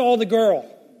time I saw the girl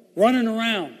running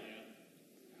around,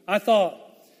 I thought,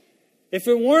 if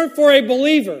it weren't for a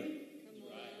believer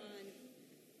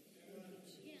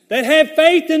that had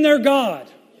faith in their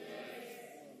God,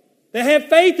 that had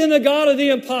faith in the God of the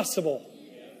impossible,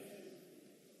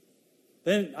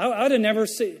 then I'd have never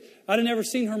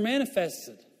seen her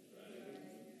manifested.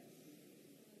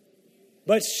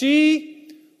 But she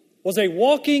was a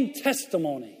walking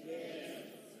testimony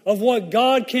of what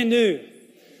God can do.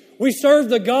 We serve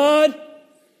the God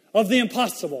of the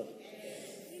impossible.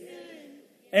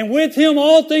 And with Him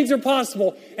all things are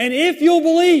possible. And if you'll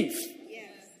believe.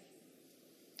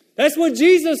 That's what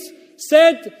Jesus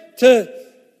said to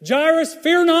Jairus,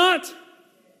 fear not,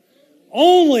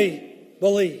 only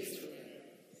believe.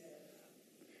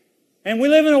 And we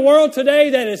live in a world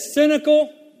today that is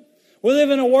cynical. We live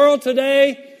in a world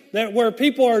today where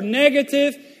people are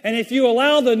negative. And if you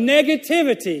allow the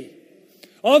negativity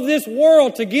of this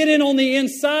world to get in on the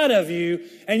inside of you,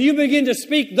 and you begin to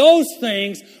speak those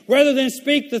things rather than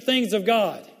speak the things of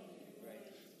God.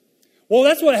 Well,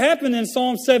 that's what happened in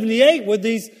Psalm 78 with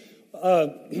these.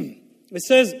 It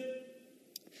says,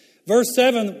 verse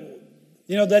 7,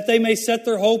 that they may set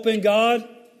their hope in God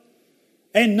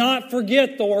and not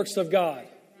forget the works of God.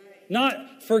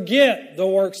 Not forget the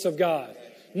works of God.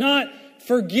 Not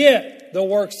forget the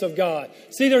works of God.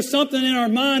 See, there's something in our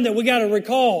mind that we got to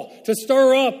recall to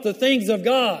stir up the things of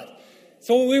God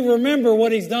so we remember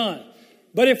what He's done.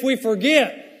 But if we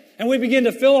forget and we begin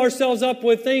to fill ourselves up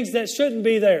with things that shouldn't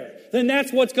be there, then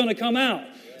that's what's going to come out.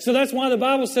 So that's why the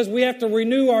Bible says we have to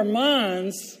renew our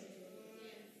minds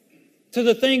to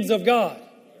the things of God.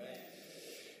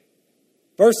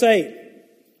 Verse 8.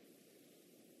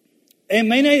 And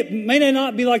may they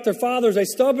not be like their fathers, a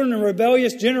stubborn and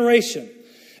rebellious generation,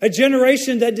 a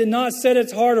generation that did not set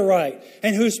its heart aright,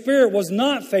 and whose spirit was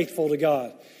not faithful to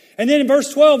God. And then in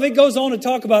verse 12, it goes on to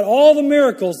talk about all the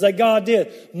miracles that God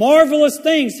did. Marvelous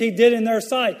things He did in their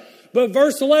sight. But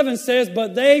verse 11 says,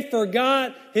 but they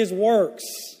forgot His works.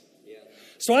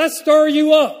 So I stir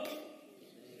you up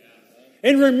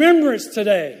in remembrance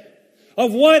today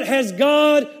of what has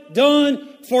God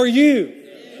done for you.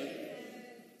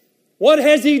 What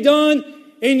has He done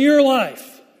in your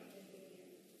life?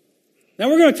 Now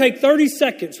we're going to take 30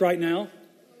 seconds right now.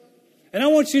 And I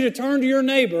want you to turn to your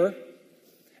neighbor.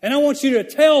 And I want you to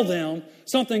tell them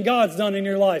something God's done in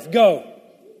your life. Go.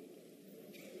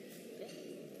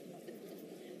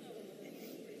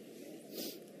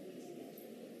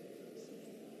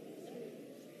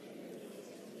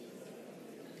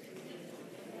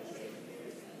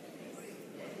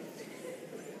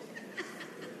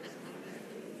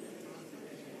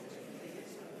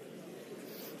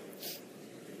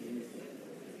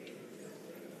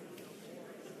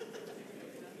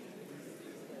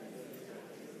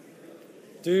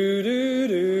 Do do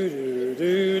do do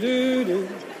do do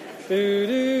do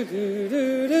do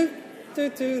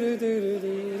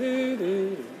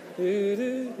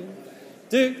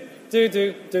do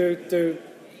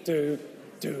do do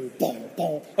do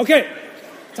do. Okay,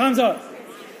 time's up.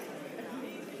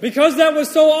 Because that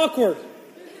was so awkward,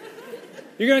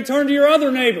 you're going to turn to your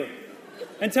other neighbor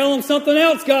and tell them something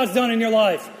else God's done in your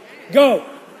life. Go.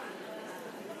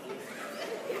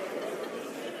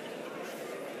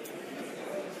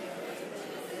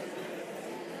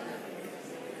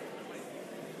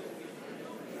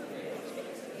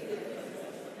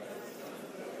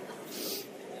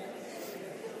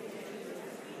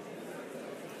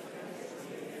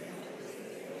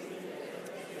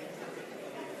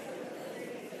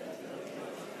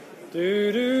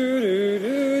 Do do do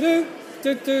do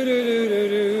do do do do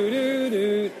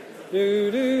do do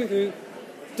do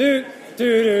do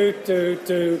do do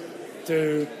do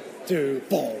do do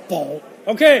do.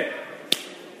 Okay.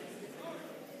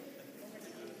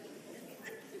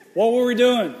 What were we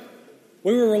doing?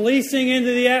 We were releasing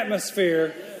into the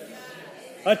atmosphere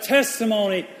a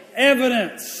testimony,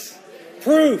 evidence,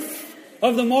 proof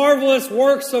of the marvelous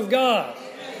works of God.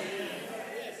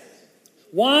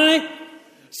 Why?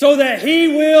 So that He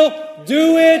will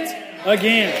do it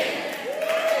again.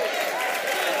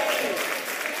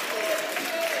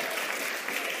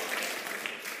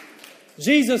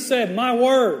 Jesus said, my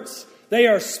words, they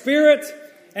are spirit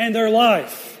and they're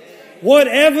life. What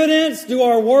evidence do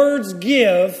our words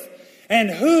give, and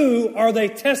who are they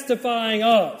testifying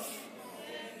of?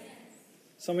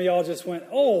 Some of y'all just went,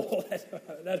 oh,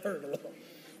 that hurt a little.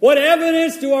 What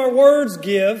evidence do our words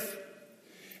give,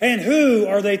 and who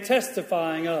are they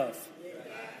testifying of?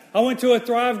 I went to a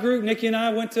Thrive group. Nikki and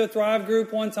I went to a Thrive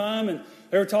group one time, and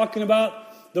they were talking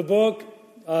about the book,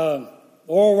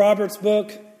 Oral Roberts'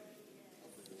 book,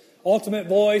 Ultimate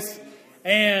Voice.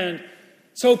 And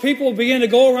so people began to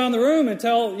go around the room and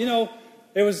tell,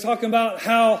 it was talking about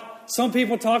how some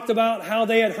people talked about how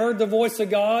they had heard the voice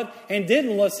of God and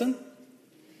didn't listen.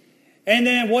 And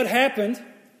then what happened?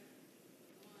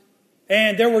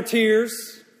 And there were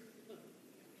tears.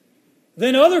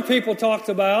 Then other people talked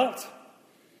about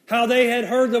how they had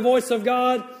heard the voice of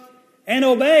God and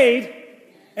obeyed,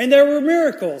 and there were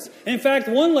miracles. In fact,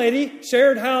 one lady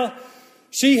shared how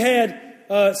she had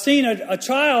seen a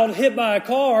child hit by a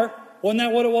car. Wasn't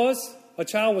that what it was? A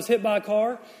child was hit by a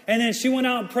car. And then she went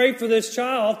out and prayed for this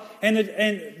child. And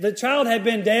the child had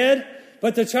been dead,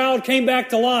 but the child came back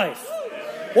to life.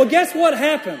 Well, guess what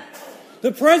happened?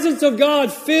 The presence of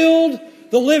God filled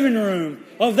the living room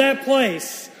of that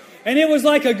place. And it was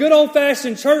like a good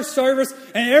old-fashioned church service.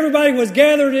 And everybody was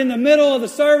gathered in the middle of the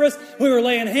service. We were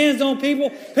laying hands on people.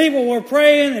 People were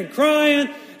praying and crying.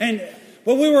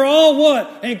 But we were all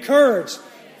what? Encouraged.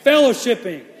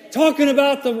 Fellowshipping. Talking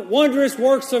about the wondrous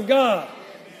works of God.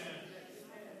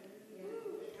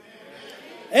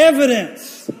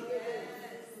 Evidence.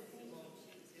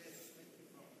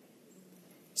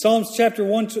 Psalms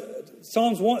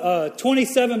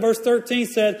 27 verse 13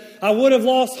 said, I would have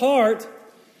lost heart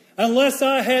unless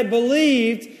I had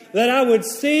believed that I would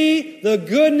see the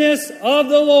goodness of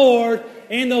the Lord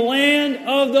in the land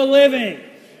of the living.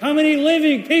 How many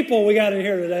living people we got in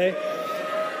here today?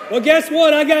 Well, guess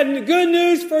what? I got good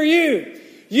news for you.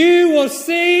 You will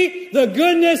see the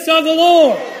goodness of the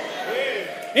Lord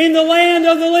in the land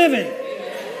of the living.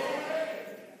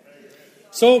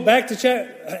 So back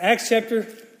to Acts chapter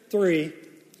 3.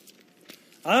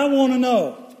 I want to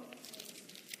know.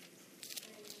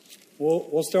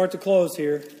 We'll start to close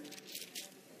here.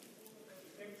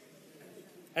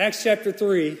 Acts chapter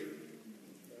 3.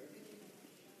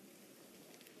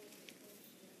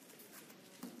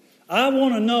 I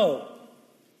want to know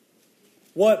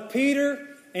what Peter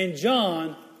and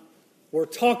John were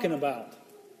talking about.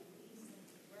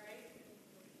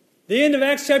 The end of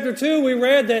Acts chapter 2, we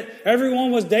read that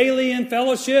everyone was daily in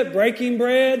fellowship, breaking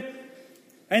bread,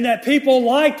 and that people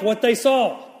liked what they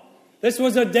saw. This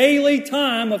was a daily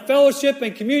time of fellowship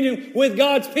and communion with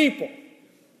God's people.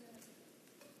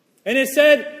 And it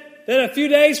said that a few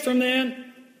days from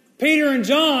then, Peter and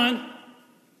John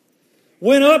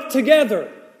went up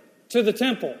together to the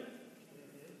temple.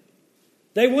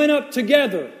 They went up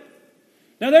together.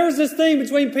 Now there was this thing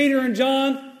between Peter and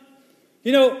John.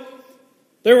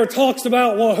 There were talks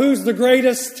about, well, who's the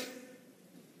greatest?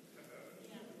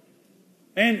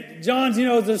 And John's,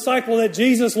 the disciple that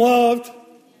Jesus loved.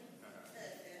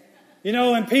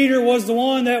 And Peter was the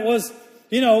one that was,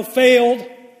 failed.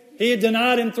 He had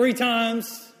denied him 3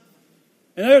 times.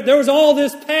 And there was all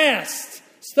this past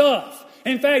stuff.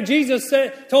 In fact, Jesus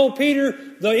told Peter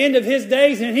the end of his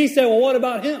days, and he said, well, what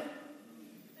about him?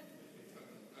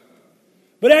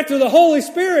 But after the Holy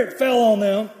Spirit fell on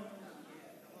them,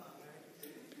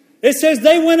 it says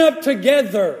they went up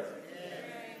together.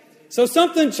 So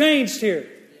something changed here.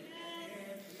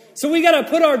 So we got to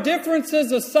put our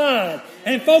differences aside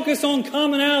and focus on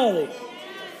commonality.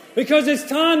 Because it's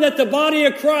time that the body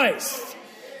of Christ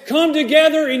come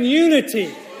together in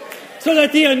unity so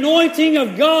that the anointing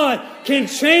of God can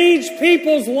change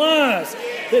people's lives.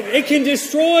 It can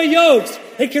destroy yokes.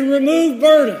 It can remove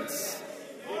burdens.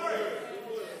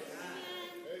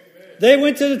 They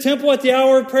went to the temple at the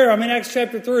hour of prayer. I'm in Acts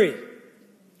chapter 3.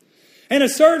 And a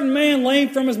certain man lame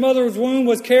from his mother's womb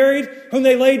was carried, whom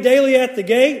they laid daily at the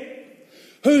gate,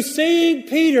 who seeing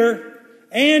Peter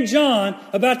and John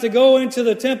about to go into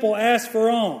the temple asked for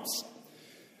alms.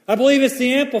 I believe it's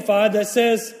the Amplified that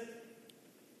says,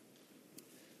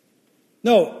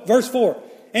 verse 4.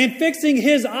 And fixing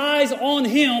his eyes on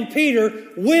him, Peter,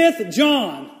 with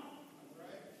John.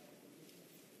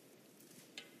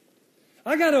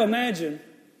 I got to imagine,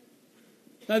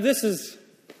 now this is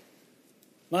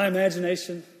my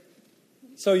imagination,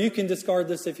 so you can discard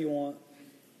this if you want.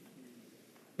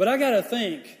 But I got to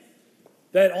think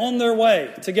that on their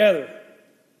way together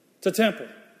to temple,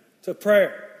 to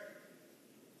prayer,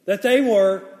 that they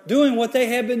were doing what they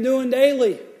had been doing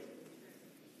daily.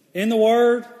 In the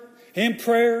Word, in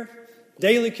prayer,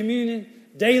 daily communion,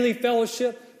 daily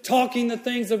fellowship, talking the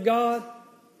things of God.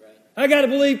 I got to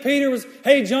believe Peter was,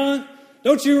 hey John,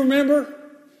 don't you remember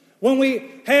when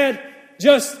we had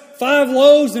just 5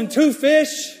 loaves and 2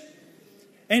 fish?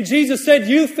 And Jesus said,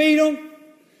 you feed them.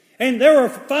 And there were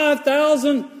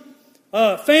 5,000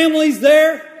 families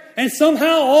there. And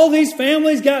somehow all these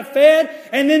families got fed.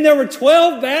 And then there were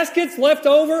 12 baskets left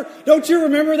over. Don't you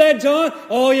remember that, John?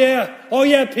 Oh, yeah. Oh,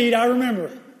 yeah, Pete, I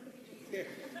remember.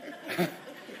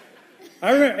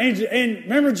 I remember. And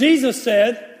remember Jesus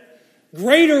said,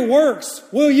 greater works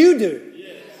will you do.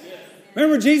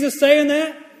 Remember Jesus saying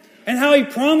that? And how He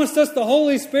promised us the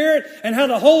Holy Spirit. And how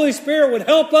the Holy Spirit would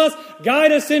help us,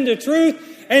 guide us into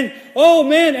truth. And, oh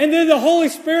man, and then the Holy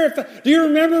Spirit. Do you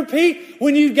remember, Pete,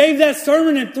 when you gave that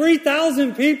sermon and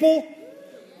 3,000 people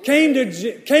came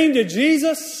to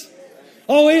Jesus?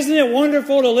 Oh, isn't it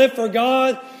wonderful to live for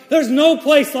God? There's no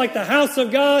place like the house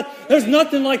of God. There's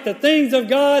nothing like the things of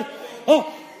God. Oh,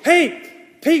 hey,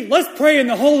 Pete, let's pray in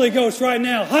the Holy Ghost right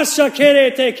now. As they're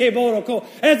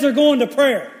going to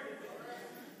prayer.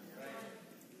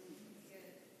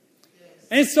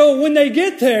 And so when they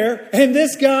get there, and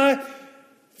this guy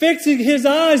fixing his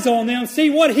eyes on them,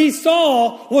 see, what he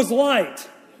saw was light.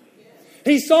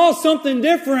 He saw something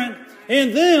different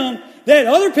in them that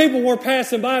other people were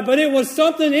passing by, but it was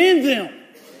something in them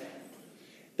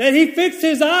that he fixed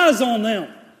his eyes on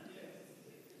them,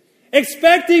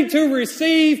 expecting to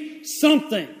receive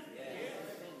something.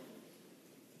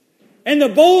 And the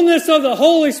boldness of the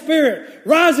Holy Spirit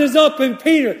rises up in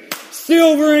Peter.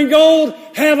 Silver and gold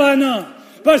have I none,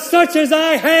 but such as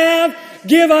I have,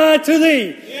 give I to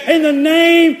thee. In the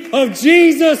name of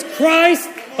Jesus Christ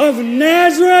of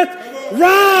Nazareth,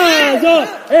 rise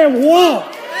up and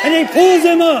walk. And He pulls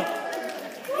him up.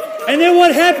 And then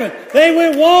what happened? They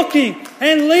went walking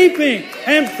and leaping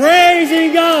and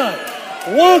praising God.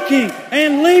 Walking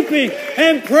and leaping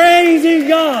and praising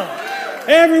God.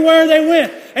 Everywhere they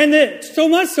went. And so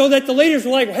much so that the leaders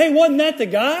were like, hey, wasn't that the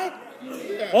guy?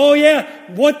 Oh yeah,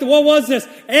 what was this?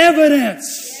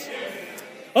 Evidence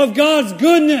of God's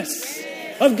goodness,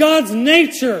 of God's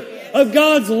nature, of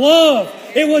God's love.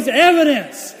 It was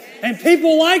evidence. And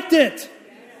people liked it.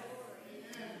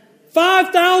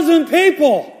 5,000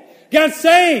 people got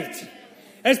saved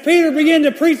as Peter began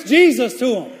to preach Jesus to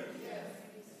them.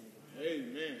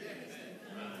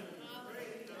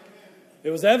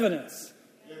 It was evidence.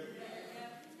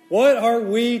 What are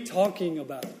we talking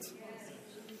about?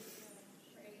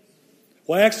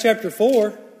 Well, Acts chapter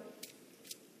 4,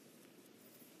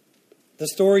 the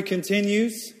story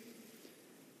continues.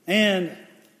 And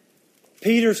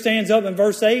Peter stands up in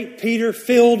verse 8. Peter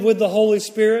filled with the Holy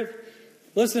Spirit.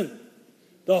 Listen,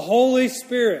 the Holy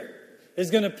Spirit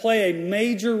is going to play a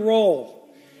major role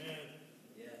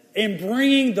in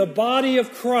bringing the body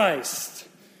of Christ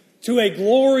to a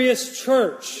glorious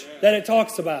church that it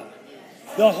talks about.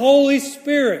 The Holy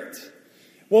Spirit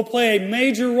will play a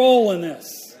major role in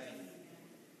this.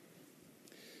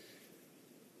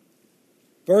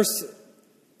 Verse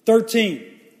 13.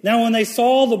 Now when they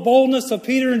saw the boldness of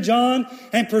Peter and John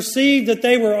and perceived that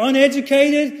they were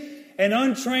uneducated and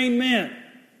untrained men.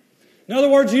 In other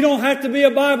words, you don't have to be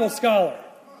a Bible scholar.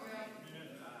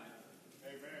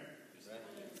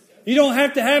 You don't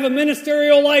have to have a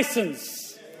ministerial license.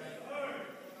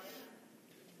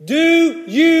 Do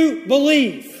you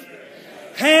believe?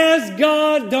 Has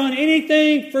God done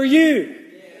anything for you?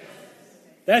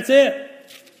 That's it.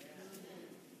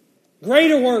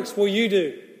 Greater works will you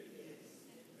do.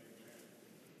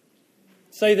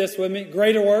 Say this with me.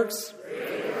 Greater works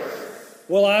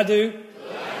will I do.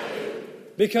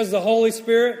 Because the Holy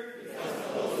Spirit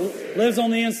lives on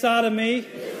the inside of me.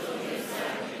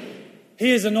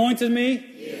 He has anointed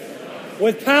me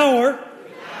with power.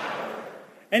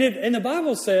 And the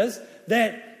Bible says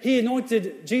that He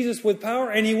anointed Jesus with power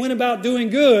and He went about doing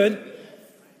good.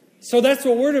 So that's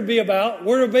what we're to be about.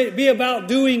 We're to be about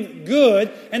doing good.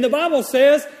 And the Bible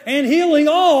says, and healing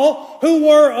all who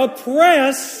were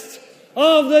oppressed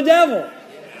of the devil.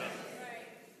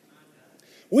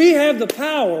 We have the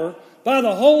power by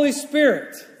the Holy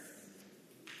Spirit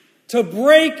to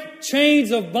break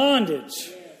chains of bondage.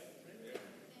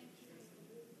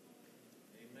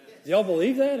 Do y'all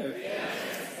believe that? Or?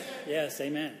 Yes,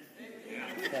 amen.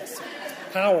 Yes.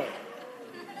 Power.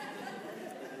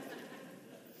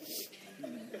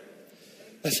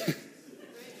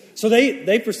 So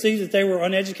they perceived that they were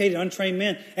uneducated, untrained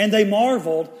men. And they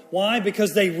marveled. Why?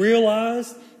 Because they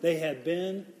realized they had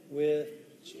been with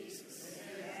Jesus.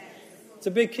 It's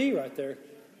a big key right there.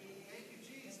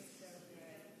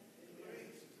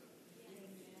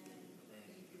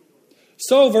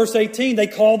 So, verse 18, they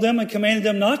called them and commanded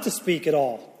them not to speak at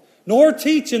all, nor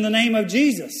teach in the name of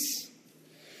Jesus.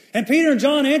 And Peter and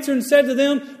John answered and said to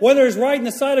them, whether it is right in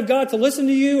the sight of God to listen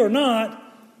to you or not,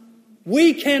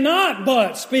 we cannot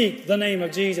but speak the name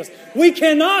of Jesus. We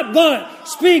cannot but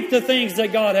speak the things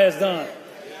that God has done.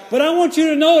 But I want you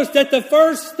to notice that the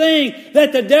first thing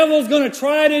that the devil is going to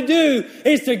try to do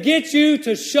is to get you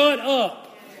to shut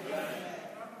up.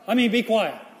 I mean, be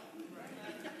quiet.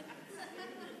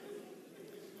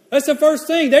 That's the first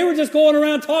thing. They were just going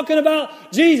around talking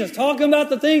about Jesus, talking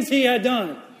about the things He had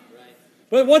done.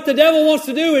 But what the devil wants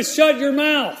to do is shut your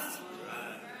mouth.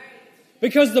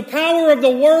 Because the power of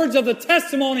the words of the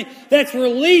testimony that's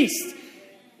released,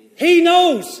 He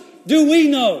knows. Do we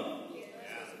know?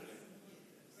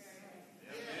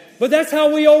 But that's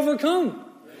how we overcome.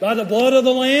 By the blood of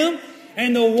the Lamb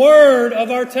and the word of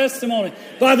our testimony.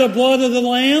 By the blood of the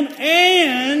Lamb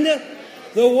and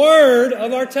the word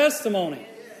of our testimony.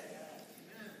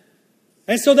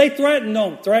 And so they threatened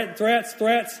them. Threats.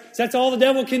 So that's all the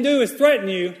devil can do is threaten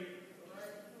you.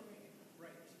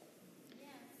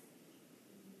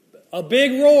 A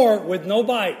big roar with no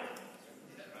bite.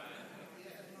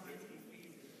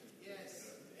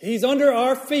 He's under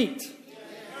our feet.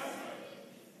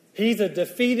 He's a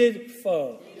defeated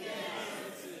foe.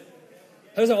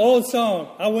 There's an old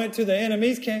song. I went to the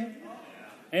enemy's camp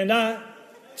and I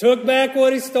took back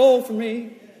what he stole from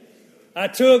me. I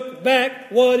took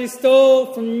back what he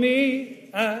stole from me.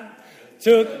 I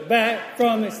took back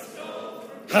from his...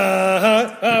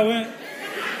 I went...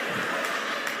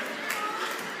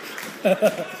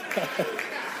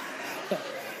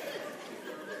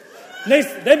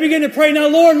 They begin to pray, now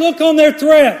Lord, look on their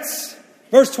threats.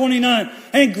 Verse 29,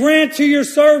 and grant to your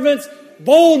servants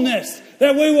boldness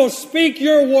that we will speak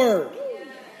your word.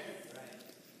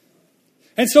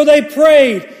 And so they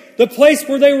prayed. The place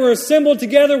where they were assembled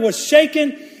together was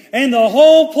shaken, and the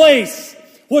whole place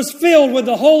was filled with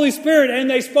the Holy Spirit, and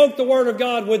they spoke the word of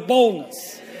God with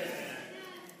boldness.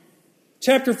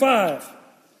 Chapter 5,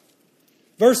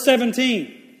 verse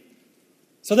 17.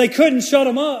 So they couldn't shut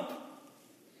them up.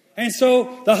 And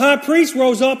so the high priest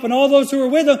rose up and all those who were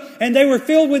with him, and they were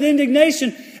filled with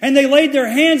indignation, and they laid their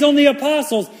hands on the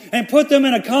apostles and put them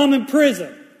in a common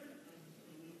prison.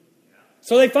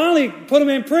 So they finally put them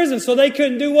in prison so they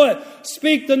couldn't do what?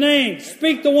 Speak the name,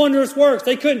 speak the wondrous works.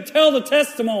 They couldn't tell the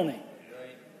testimony.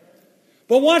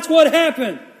 But watch what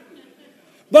happened.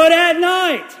 But at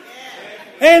night,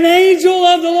 an angel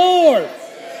of the Lord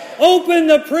opened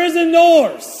the prison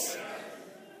doors.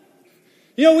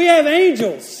 You know, we have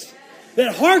angels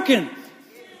that hearken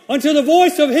unto the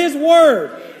voice of His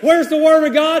word. Where's the word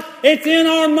of God? It's in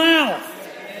our mouth.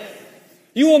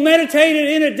 You will meditate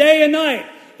in it day and night,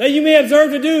 that you may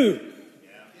observe to do.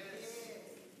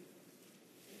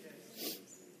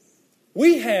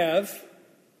 We have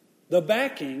the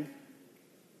backing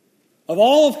of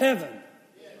all of heaven.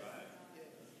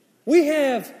 We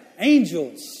have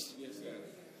angels,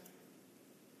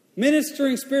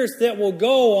 ministering spirits that will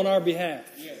go on our behalf.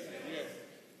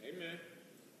 Amen.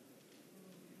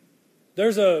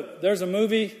 There's a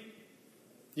movie.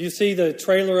 You see the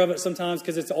trailer of it sometimes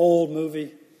because it's an old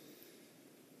movie.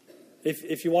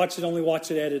 If you watch it, only watch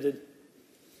it edited.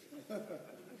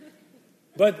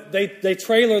 But they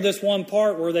trailer this one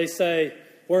part where they say,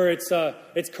 where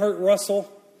it's Kurt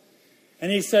Russell,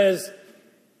 and he says,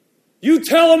 "You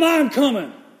tell him I'm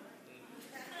coming,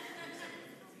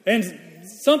 and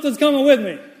something's coming with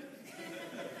me."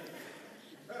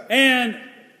 And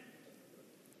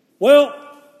well,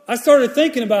 I started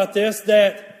thinking about this,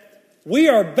 that we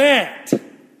are backed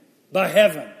by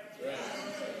heaven.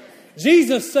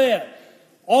 Jesus said,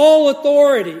 all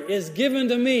authority is given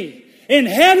to me in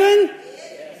heaven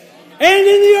and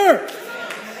in the earth.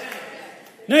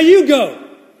 Now you go.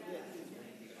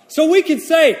 So we can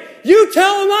say, you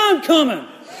tell him I'm coming,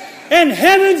 and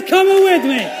heaven's coming with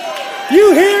me.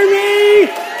 You hear me?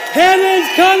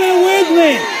 Heaven's coming with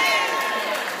me.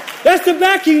 That's the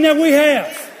backing that we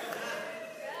have.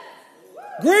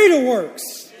 Greater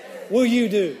works will you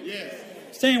do.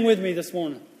 Stand with me this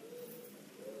morning.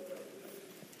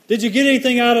 Did you get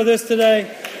anything out of this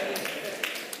today?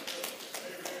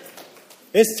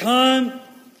 It's time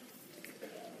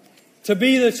to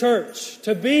be the church.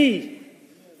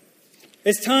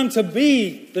 It's time to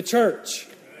be the church.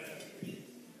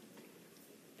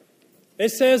 It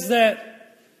says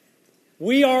that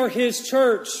We are His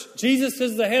church. Jesus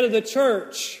is the head of the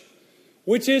church,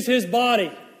 which is His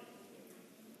body.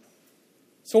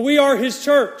 So we are His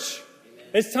church.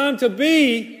 It's time to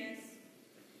be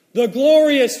the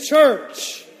glorious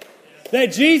church that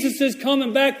Jesus is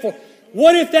coming back for.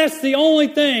 What if that's the only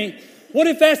thing? What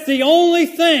if that's the only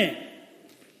thing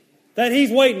that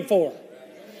He's waiting for?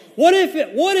 What if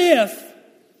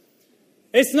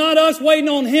it's not us waiting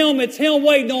on Him, it's Him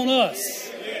waiting on us?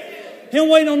 Him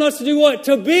waiting on us to do what?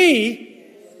 To be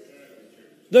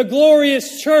the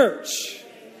glorious church,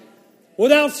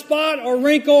 without spot or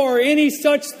wrinkle or any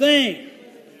such thing.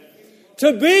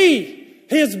 To be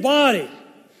His body,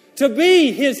 to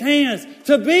be His hands,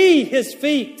 to be His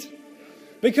feet.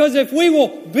 Because if we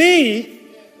will be,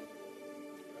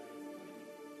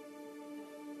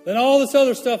 then all this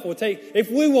other stuff will take.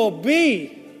 If we will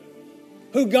be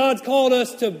who God's called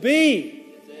us to be,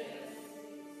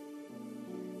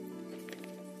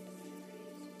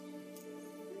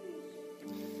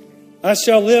 I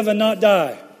shall live and not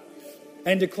die,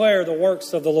 and declare the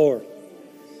works of the Lord.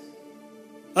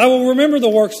 I will remember the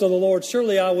works of the Lord,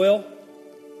 surely I will.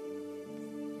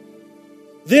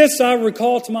 This I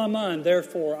recall to my mind,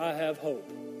 therefore I have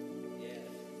hope.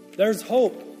 There's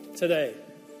hope today.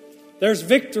 There's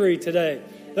victory today.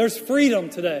 There's freedom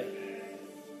today.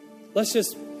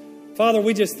 Father,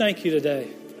 we just thank You today.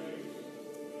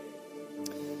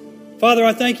 Father,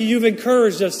 I thank You, You've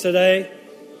encouraged us today.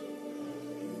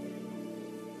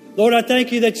 Lord, I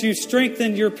thank You that You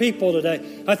strengthened Your people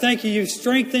today. I thank You, You've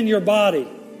strengthened Your body.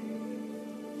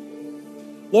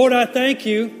 Lord, I thank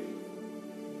You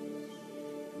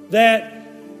that,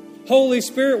 Holy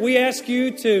Spirit, we ask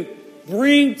You to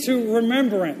bring to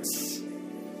remembrance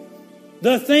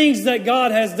the things that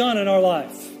God has done in our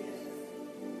life.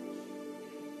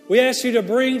 We ask You to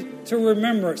bring to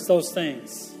remembrance those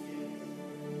things.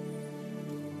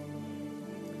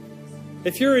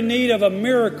 If you're in need of a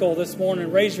miracle this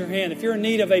morning, raise your hand. If you're in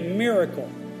need of a miracle,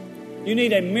 you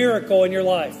need a miracle in your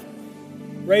life,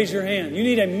 raise your hand. You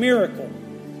need a miracle.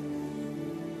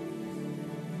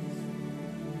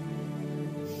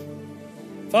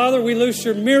 Father, we loose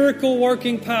Your miracle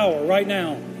working power right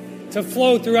now to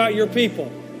flow throughout Your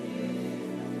people.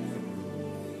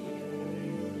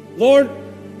 Lord,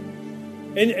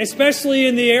 and especially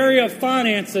in the area of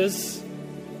finances,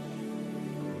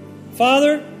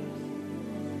 Father,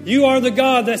 You are the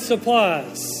God that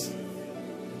supplies.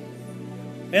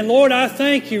 And Lord, I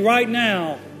thank You right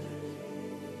now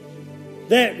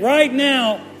that right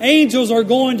now angels are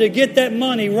going to get that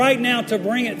money right now to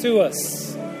bring it to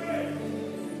us.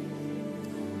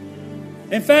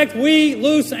 In fact, we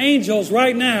loose angels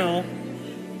right now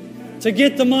to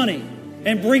get the money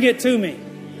and bring it to me.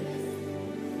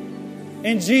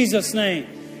 In Jesus' name.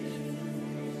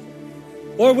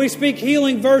 Lord, we speak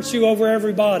healing virtue over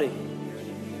everybody.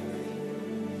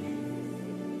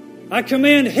 I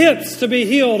command hips to be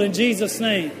healed in Jesus'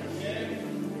 name.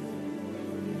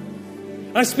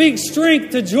 I speak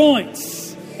strength to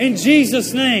joints in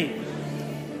Jesus' name.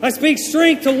 I speak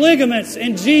strength to ligaments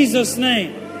in Jesus'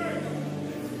 name.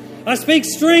 I speak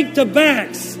strength to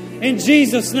backs in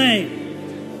Jesus' name.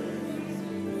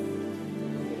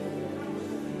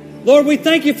 Lord, we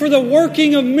thank You for the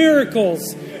working of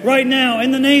miracles right now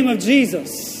in the name of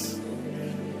Jesus.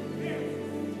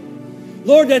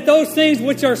 Lord, that those things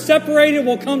which are separated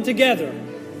will come together.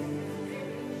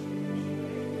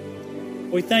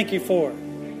 We thank You for it.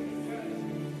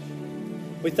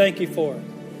 We thank You for it.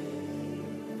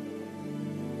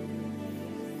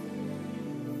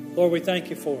 Lord, we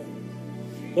thank You for it.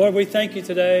 Lord, we thank You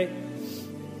today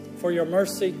for Your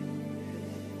mercy.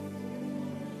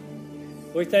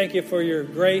 We thank You for Your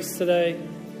grace today.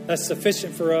 That's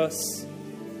sufficient for us.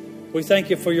 We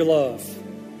thank You for Your love.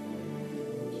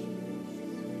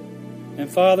 And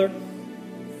Father,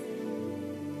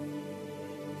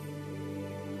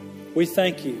 we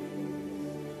thank You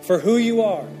for who You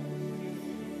are.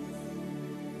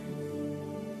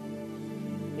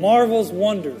 Marvels,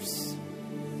 wonders,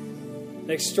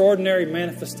 extraordinary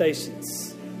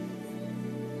manifestations.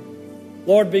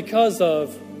 Lord, because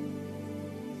of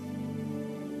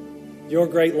Your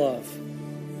great love.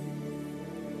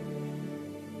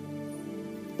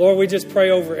 Lord, we just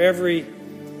pray over every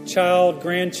child,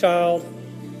 grandchild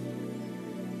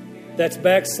that's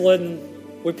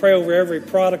backslidden. We pray over every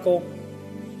prodigal.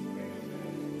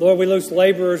 Lord, we loose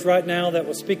laborers right now that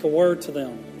will speak a word to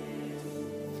them.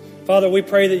 Father, we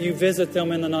pray that You visit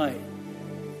them in the night.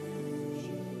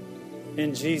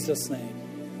 In Jesus' name.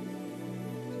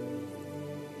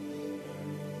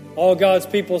 All God's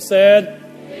people said,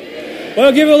 amen.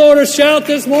 Well, give the Lord a shout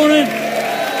this morning.